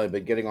Illinois,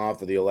 but getting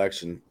off of the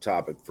election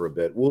topic for a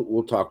bit,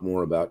 we'll talk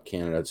more about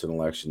candidates and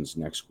elections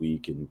next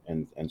week,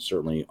 and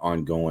certainly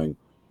ongoing.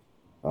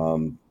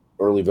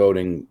 Early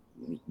voting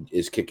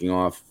is kicking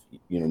off,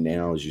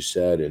 now, as you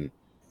said, and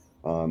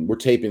we're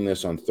taping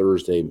this on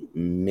Thursday,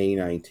 May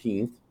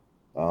 19th.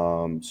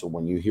 So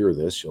when you hear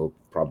this, you'll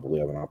probably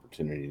have an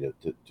opportunity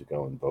to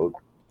go and vote.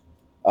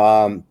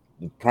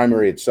 The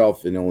primary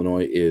itself in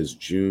Illinois is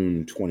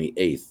June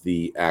 28th,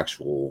 the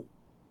actual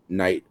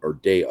night or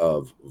day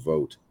of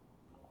vote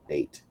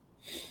date.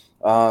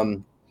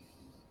 Child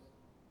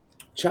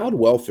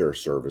welfare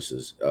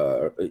services,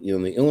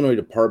 the Illinois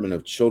Department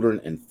of Children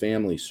and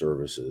Family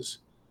Services.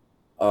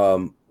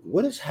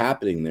 What is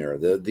happening there?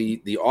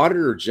 The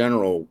Auditor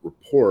General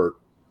report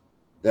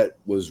that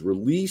was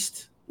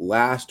released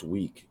last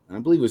week, and I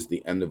believe it was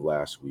the end of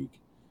last week,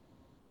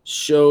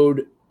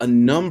 showed a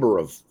number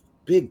of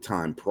big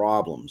time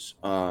problems,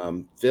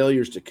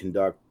 failures to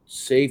conduct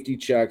safety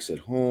checks at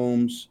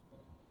homes,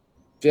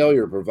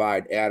 failure to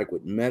provide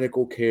adequate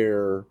medical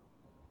care,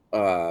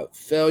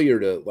 failure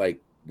to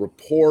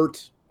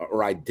report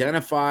or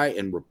identify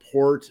and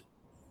report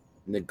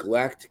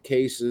neglect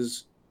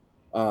cases,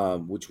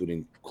 which would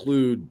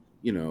include,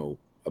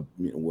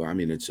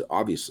 it's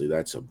obviously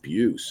that's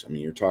abuse. I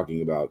mean, you're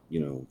talking about,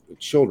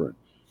 children.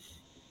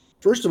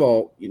 First of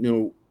all,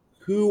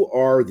 who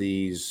are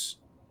these?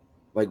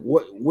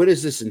 What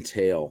does this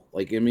entail?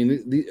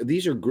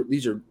 These are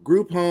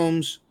group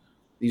homes.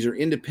 These are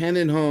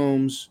independent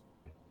homes.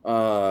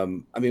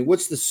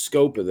 What's the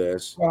scope of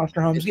this?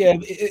 Foster homes. Yeah,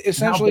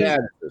 essentially. How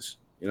bad is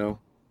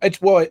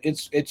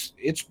this?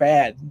 It's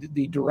bad.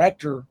 The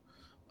director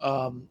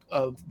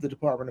of the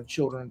Department of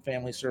Children and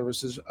Family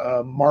Services,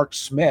 Mark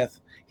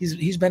Smith,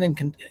 he's been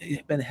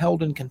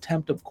held in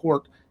contempt of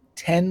court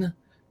 10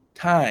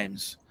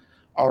 times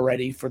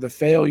already for the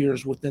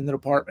failures within the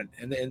department,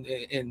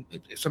 and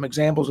some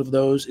examples of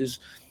those is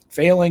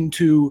failing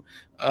to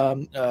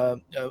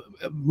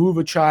move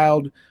a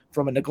child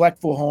from a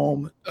neglectful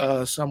home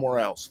somewhere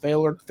else,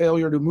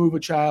 failure to move a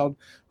child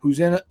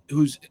who's in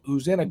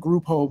a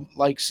group home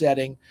like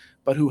setting,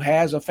 but who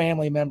has a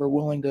family member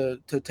willing to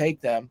take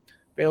them,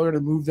 failure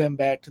to move them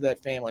back to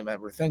that family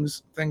member,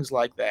 things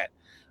like that.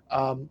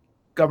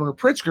 Governor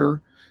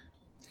Pritzker,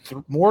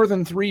 more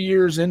than 3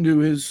 years into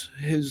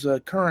his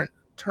current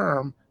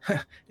term,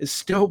 is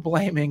still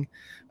blaming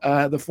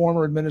the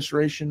former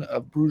administration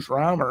of Bruce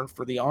Raumer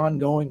for the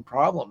ongoing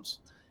problems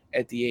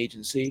at the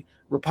agency.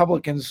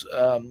 Republicans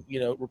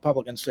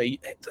say,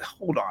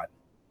 hold on,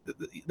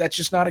 that's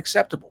just not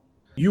acceptable.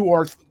 You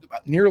are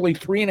nearly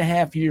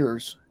 3.5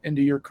 years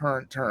into your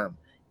current term.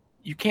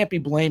 You can't be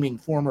blaming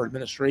former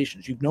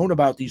administrations. You've known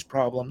about these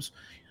problems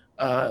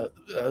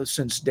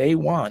since day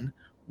one.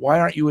 Why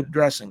aren't you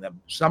addressing them?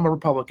 Some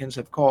Republicans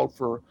have called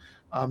for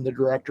the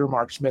director,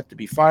 Mark Smith, to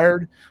be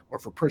fired, or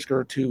for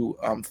Pritzker to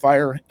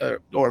fire,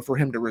 or for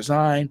him to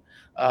resign.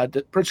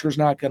 Pritzker's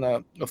not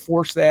going to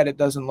force that, it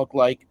doesn't look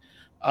like.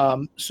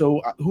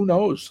 So who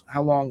knows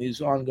how long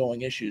these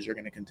ongoing issues are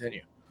going to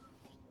continue.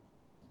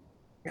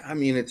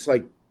 It's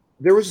like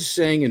there was a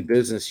saying in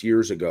business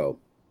years ago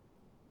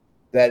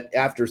that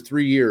after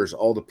 3 years,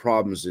 all the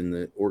problems in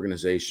the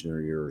organization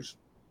are yours.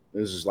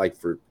 This is like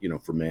for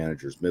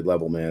managers,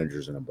 mid-level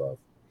managers and above.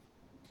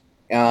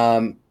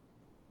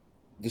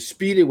 The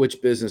speed at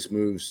which business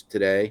moves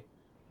today,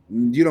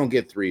 you don't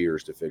get 3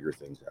 years to figure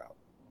things out.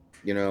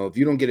 If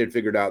you don't get it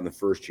figured out in the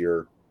first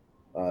year,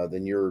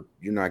 then you're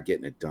not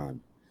getting it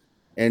done.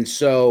 And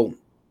so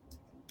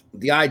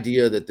the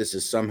idea that this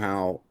is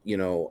somehow,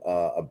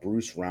 a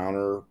Bruce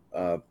Rauner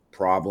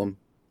problem,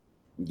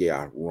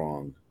 yeah,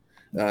 wrong.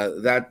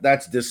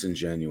 That's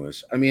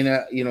disingenuous.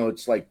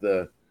 It's like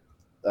the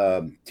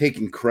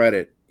taking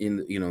credit in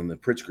the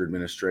Pritzker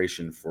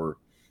administration for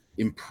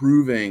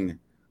improving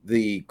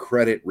the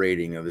credit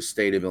rating of the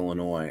state of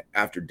Illinois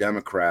after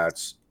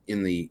Democrats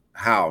in the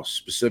House,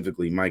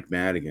 specifically Mike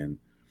Madigan,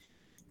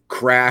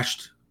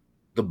 crashed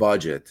the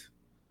budget.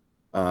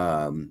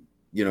 And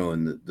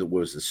there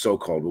was the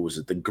so-called,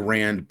 the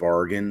grand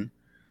bargain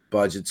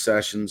budget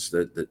sessions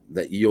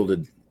that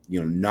yielded,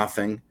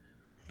 nothing.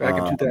 Back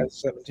in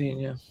 2017,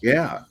 yeah.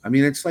 Yeah,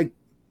 it's like,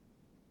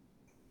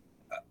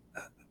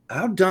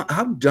 how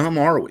dumb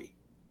are we?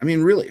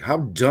 Really, how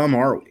dumb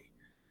are we?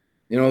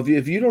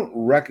 If you don't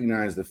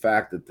recognize the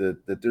fact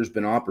that there's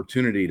been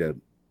opportunity to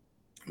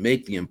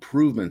make the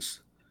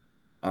improvements,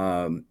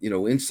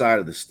 inside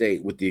of the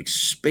state with the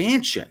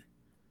expansion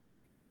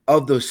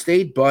of the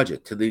state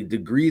budget to the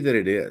degree that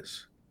it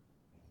is,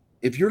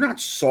 if you're not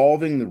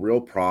solving the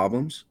real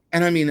problems,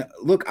 and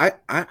look, I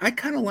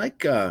kind of like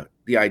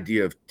the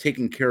idea of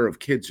taking care of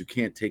kids who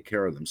can't take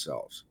care of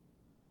themselves.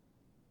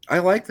 I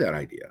like that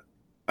idea.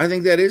 I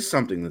think that is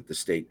something that the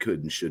state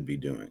could and should be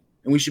doing,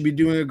 and we should be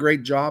doing a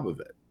great job of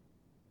it.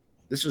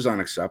 This is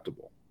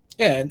unacceptable.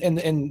 Yeah,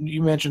 and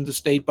you mentioned the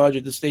state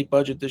budget. The state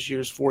budget this year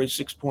is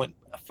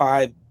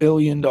 $46.5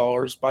 billion,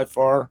 by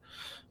far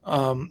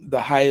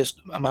the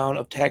highest amount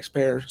of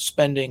taxpayer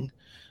spending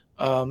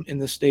in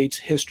the state's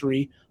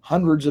history.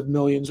 Hundreds of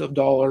millions of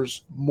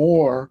dollars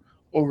more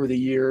over the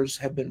years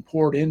have been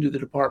poured into the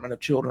Department of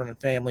Children and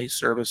Family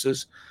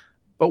Services.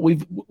 But we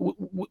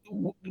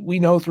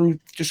know through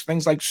just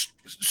things like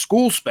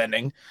school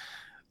spending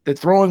that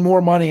throwing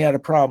more money at a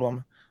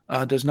problem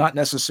does not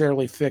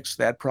necessarily fix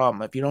that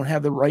problem. If you don't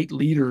have the right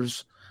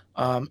leaders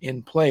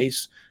in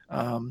place,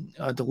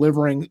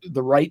 delivering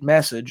the right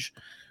message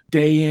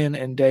day in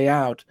and day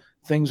out,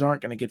 things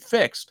aren't going to get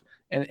fixed.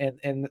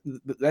 And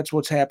that's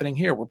what's happening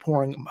here. We're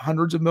pouring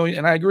hundreds of millions.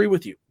 And I agree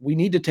with you. We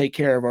need to take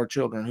care of our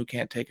children who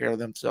can't take care of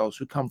themselves,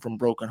 who come from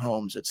broken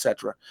homes,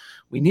 etc.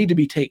 We need to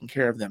be taking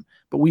care of them,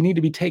 but we need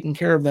to be taking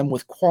care of them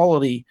with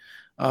quality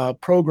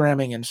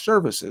programming and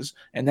services.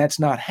 And that's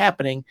not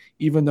happening,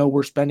 even though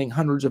we're spending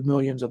hundreds of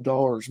millions of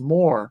dollars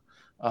more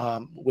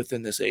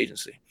within this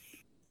agency.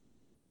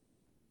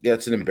 Yeah,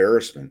 it's an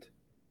embarrassment.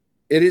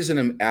 It is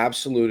an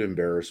absolute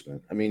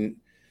embarrassment.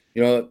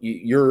 You know,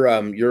 you're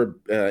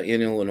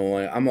in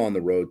Illinois. I'm on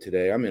the road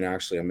today. I'm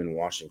in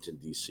Washington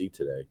D.C.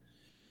 today,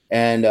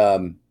 and I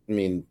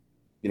mean,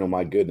 you know,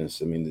 my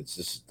goodness, I mean, it's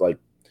just like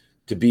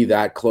to be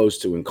that close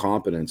to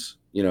incompetence.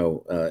 You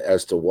know,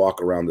 as to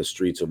walk around the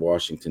streets of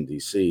Washington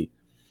D.C.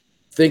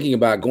 thinking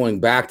about going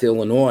back to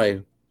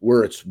Illinois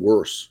where it's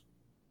worse.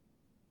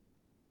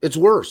 It's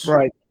worse,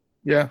 right?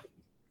 Yeah.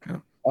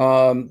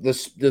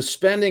 The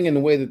spending and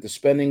the way that the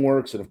spending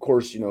works, and of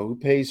course, you know, who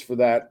pays for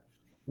that?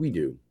 We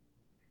do.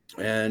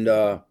 And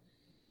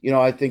you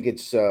know, I think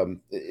it's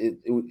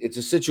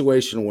a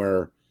situation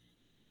where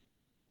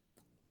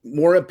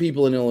more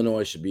people in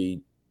Illinois should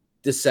be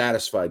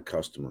dissatisfied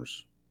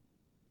customers,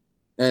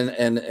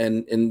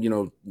 and you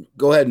know,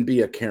 go ahead and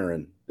be a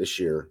Karen this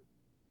year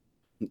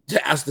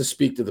to ask to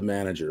speak to the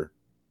manager,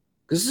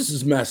 because this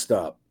is messed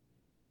up.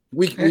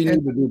 We need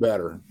to do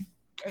better.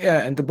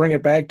 Yeah, and to bring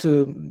it back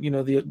to, you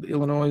know, the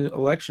Illinois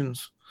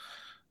elections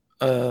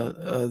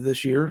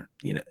this year,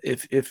 you know,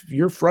 if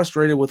you're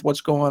frustrated with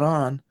what's going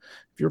on,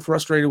 if you're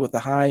frustrated with the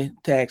high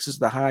taxes,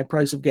 the high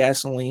price of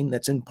gasoline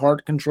that's in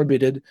part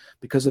contributed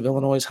because of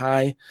Illinois'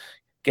 high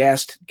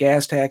gas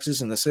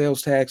taxes and the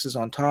sales taxes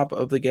on top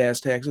of the gas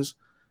taxes,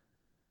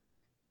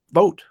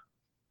 vote.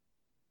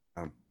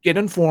 Get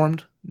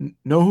informed,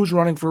 know who's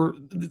running for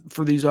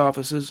these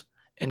offices,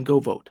 and go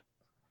vote.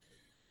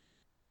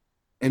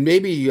 And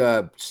maybe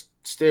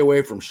stay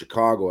away from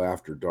Chicago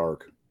after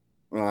dark,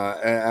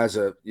 as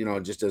a, you know,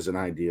 just as an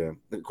idea.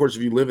 Of course,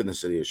 if you live in the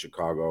city of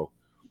Chicago,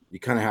 you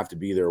kind of have to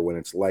be there when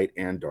it's light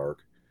and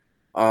dark.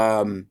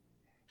 The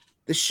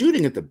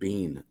shooting at the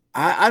Bean,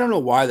 I don't know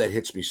why that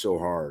hits me so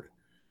hard.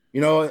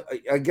 You know,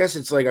 I guess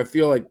it's like I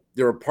feel like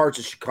there are parts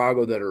of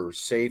Chicago that are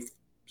safe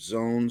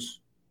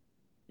zones,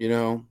 you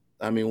know?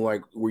 I mean,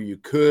 like where you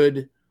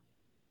could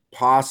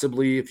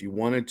possibly, if you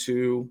wanted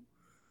to,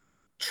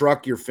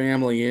 truck your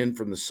family in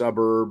from the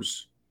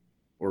suburbs,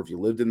 or if you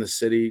lived in the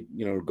city,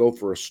 you know, go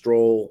for a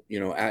stroll, you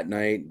know, at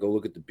night, go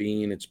look at the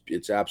Bean.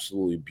 It's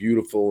absolutely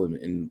beautiful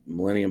in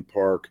Millennium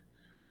Park.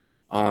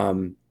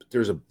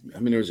 There's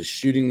a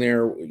shooting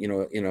there, you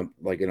know,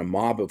 in a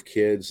mob of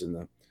kids, and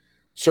the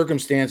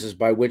circumstances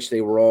by which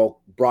they were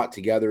all brought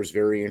together is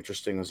very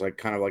interesting. It was like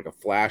kind of like a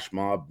flash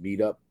mob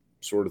meetup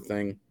sort of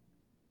thing.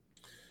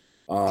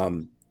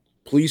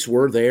 Police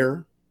were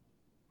there.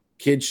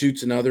 Kid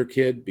shoots another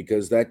kid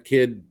because that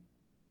kid,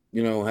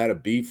 you know, had a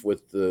beef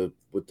with the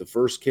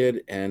first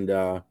kid, and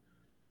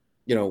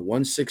you know,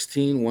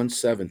 116,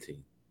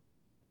 117.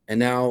 And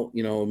now,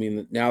 you know, I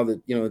mean, now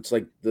that, you know, it's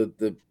like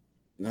the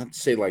not to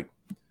say like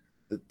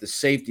the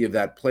safety of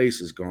that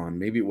place is gone.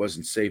 Maybe it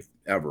wasn't safe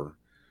ever,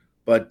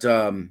 but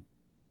you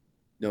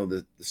know,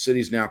 the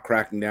city's now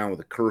cracking down with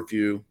a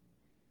curfew,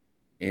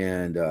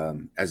 and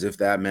as if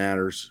that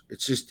matters.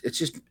 It's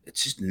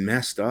just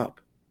messed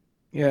up.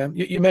 Yeah,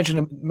 you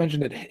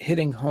mentioned it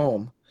hitting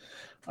home.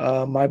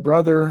 My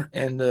brother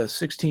and a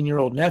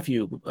 16-year-old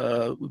nephew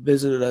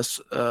visited us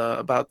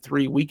about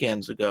 3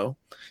 weekends ago,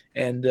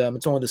 and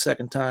it's only the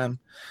second time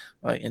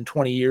in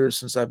 20 years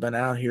since I've been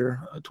out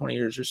here, 20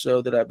 years or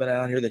so that I've been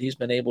out here, that he's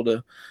been able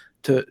to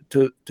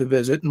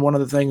visit. And one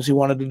of the things he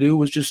wanted to do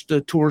was just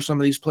tour some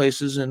of these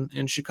places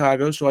in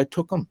Chicago. So I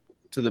took him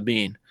to the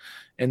Bean,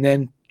 and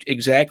then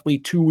exactly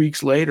 2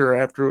 weeks later,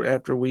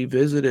 after we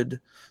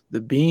visited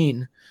the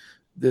Bean,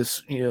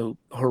 this, you know,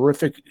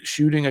 horrific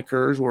shooting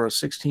occurs where a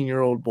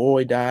 16-year-old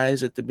boy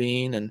dies at the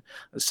Bean, and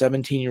a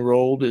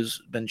 17-year-old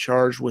has been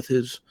charged with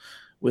his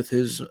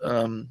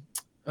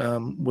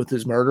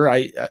murder.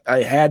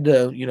 I had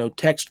to, you know,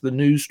 text the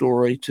news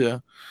story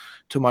to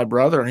my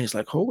brother, and he's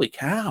like, "Holy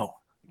cow!"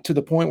 To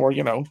the point where,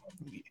 you know,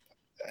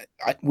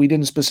 we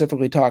didn't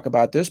specifically talk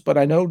about this, but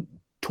I know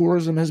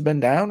tourism has been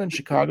down in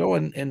Chicago,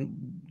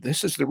 and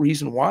this is the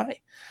reason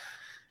why.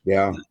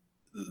 Yeah,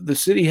 the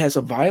city has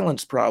a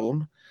violence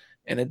problem.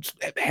 And it's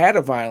had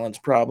a violence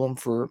problem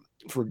for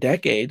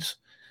decades,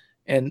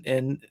 and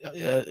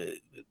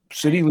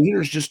city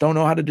leaders just don't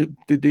know how to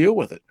deal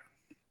with it.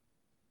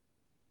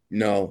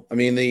 No, I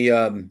mean,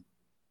 you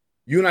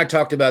and I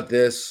talked about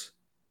this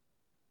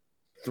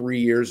 3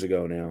 years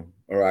ago now,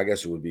 or I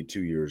guess it would be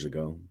 2 years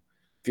ago.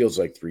 Feels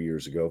like 3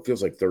 years ago.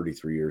 Feels like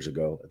 33 years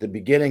ago. At the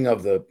beginning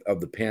of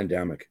the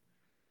pandemic,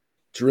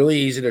 it's really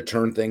easy to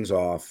turn things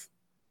off.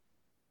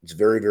 It's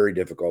very, very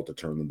difficult to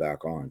turn them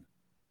back on.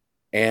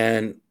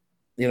 And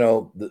you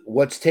know,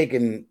 what's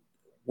taken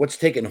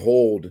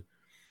hold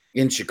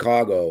in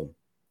Chicago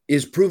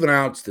is proven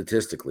out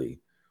statistically.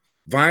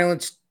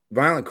 Violent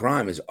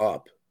crime is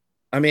up.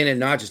 I mean, and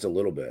not just a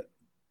little bit.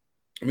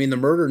 I mean, the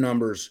murder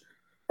numbers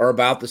are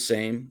about the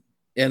same,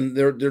 and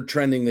they're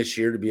trending this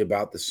year to be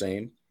about the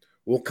same.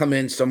 We'll come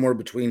in somewhere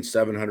between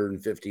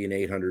 750 and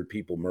 800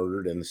 people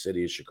murdered in the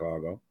city of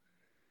Chicago.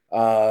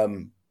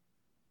 Not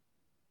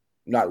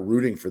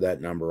rooting for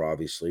that number,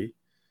 obviously.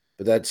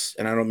 But that's,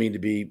 and I don't mean to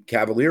be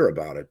cavalier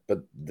about it,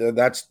 but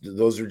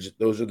those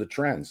are the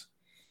trends.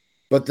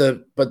 But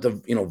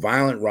the you know,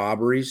 violent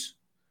robberies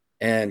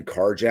and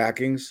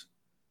carjackings,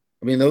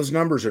 I mean, those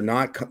numbers they're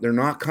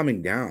not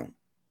coming down.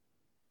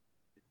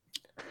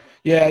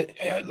 Yeah,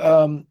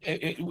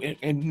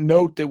 and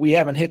note that we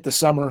haven't hit the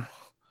summer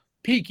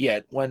peak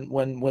yet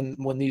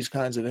when these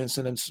kinds of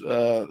incidents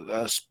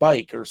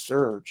spike or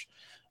surge.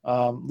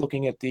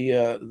 Looking at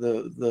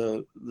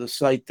the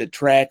site that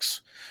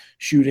tracks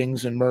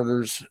shootings and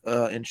murders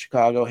in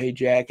Chicago, Hey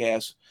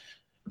Jackass,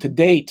 to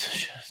date,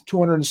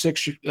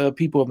 206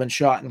 people have been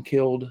shot and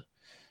killed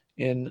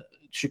in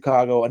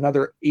Chicago.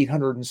 Another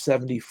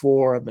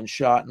 874 have been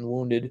shot and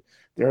wounded.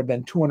 There have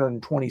been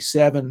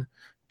 227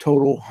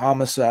 total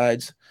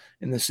homicides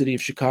in the city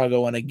of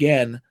Chicago. And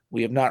again,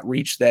 we have not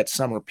reached that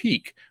summer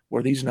peak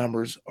where these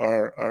numbers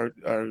are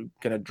going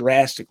to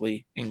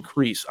drastically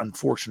increase,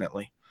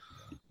 unfortunately.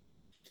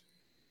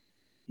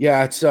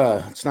 Yeah,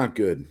 it's not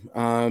good.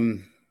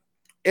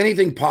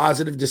 Anything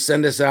positive to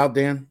send us out,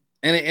 Dan?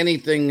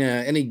 Anything?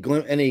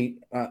 Anything?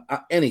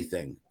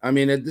 I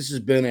mean, this has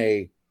been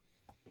a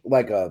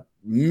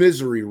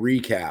misery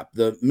recap.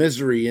 The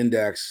misery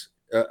index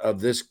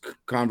of this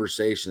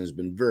conversation has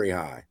been very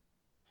high.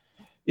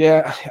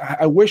 Yeah,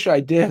 I wish I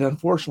did.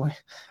 Unfortunately,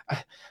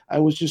 I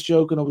was just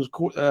joking. I was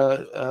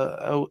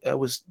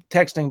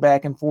texting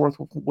back and forth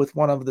with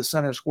one of the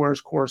Center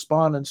Square's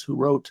correspondents who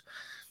wrote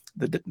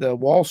the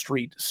Wall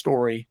Street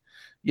story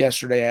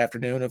yesterday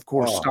afternoon. Of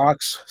course,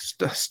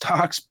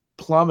 stocks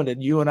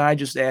plummeted. You and I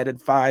just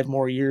added 5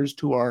 more years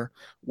to our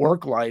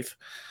work life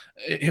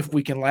if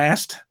we can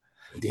last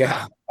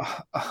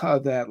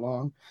that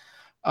long.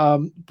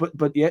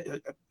 But yet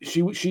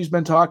she's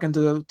been talking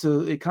to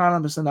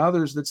economists and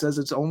others that says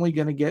it's only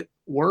going to get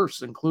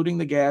worse, including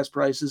the gas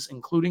prices,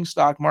 including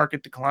stock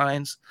market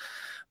declines.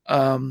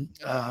 I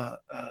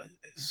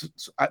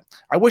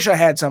wish I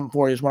had something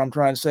for you is what I'm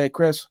trying to say,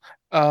 Chris.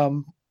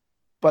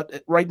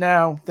 But right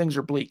now things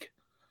are bleak.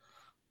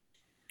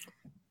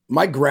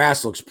 My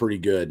grass looks pretty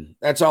good.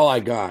 That's all I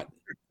got.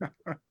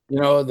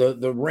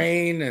 The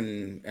rain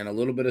and a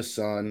little bit of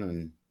sun,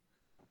 and I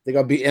think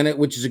I'll be in it,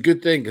 which is a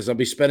good thing because I'll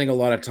be spending a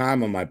lot of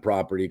time on my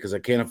property because I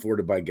can't afford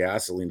to buy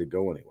gasoline to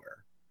go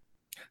anywhere.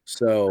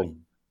 So,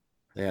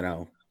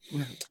 well,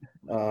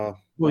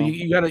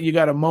 you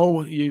gotta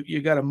mow.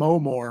 You gotta mow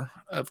more,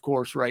 of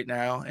course, right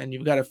now, and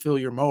you've got to fill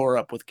your mower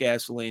up with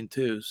gasoline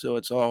too. So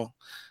it's all.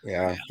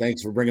 Yeah.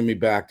 Thanks for bringing me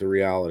back to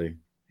reality.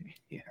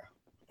 Yeah.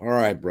 All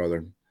right,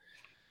 brother.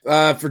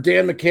 For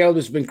Dan McHale,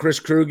 this has been Chris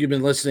Krug. You've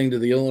been listening to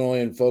the Illinois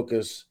in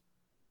Focus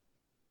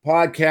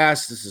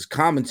podcast. This is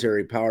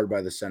commentary powered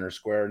by the Center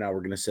Square. Now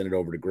we're going to send it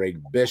over to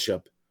Greg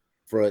Bishop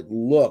for a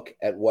look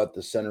at what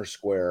the Center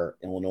Square,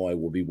 Illinois,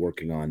 will be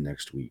working on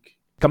next week.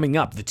 Coming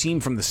up, the team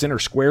from the Center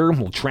Square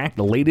will track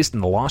the latest in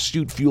the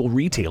lawsuit fuel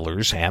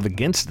retailers have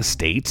against the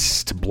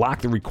states to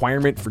block the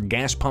requirement for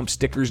gas pump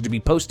stickers to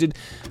be posted,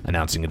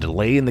 announcing a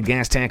delay in the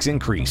gas tax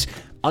increase,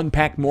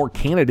 unpack more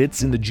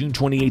candidates in the June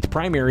 28th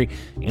primary,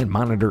 and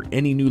monitor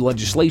any new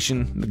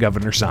legislation the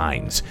governor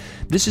signs.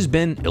 This has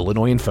been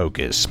Illinois in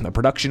Focus, a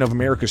production of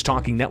America's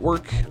Talking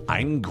Network.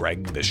 I'm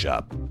Greg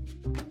Bishop.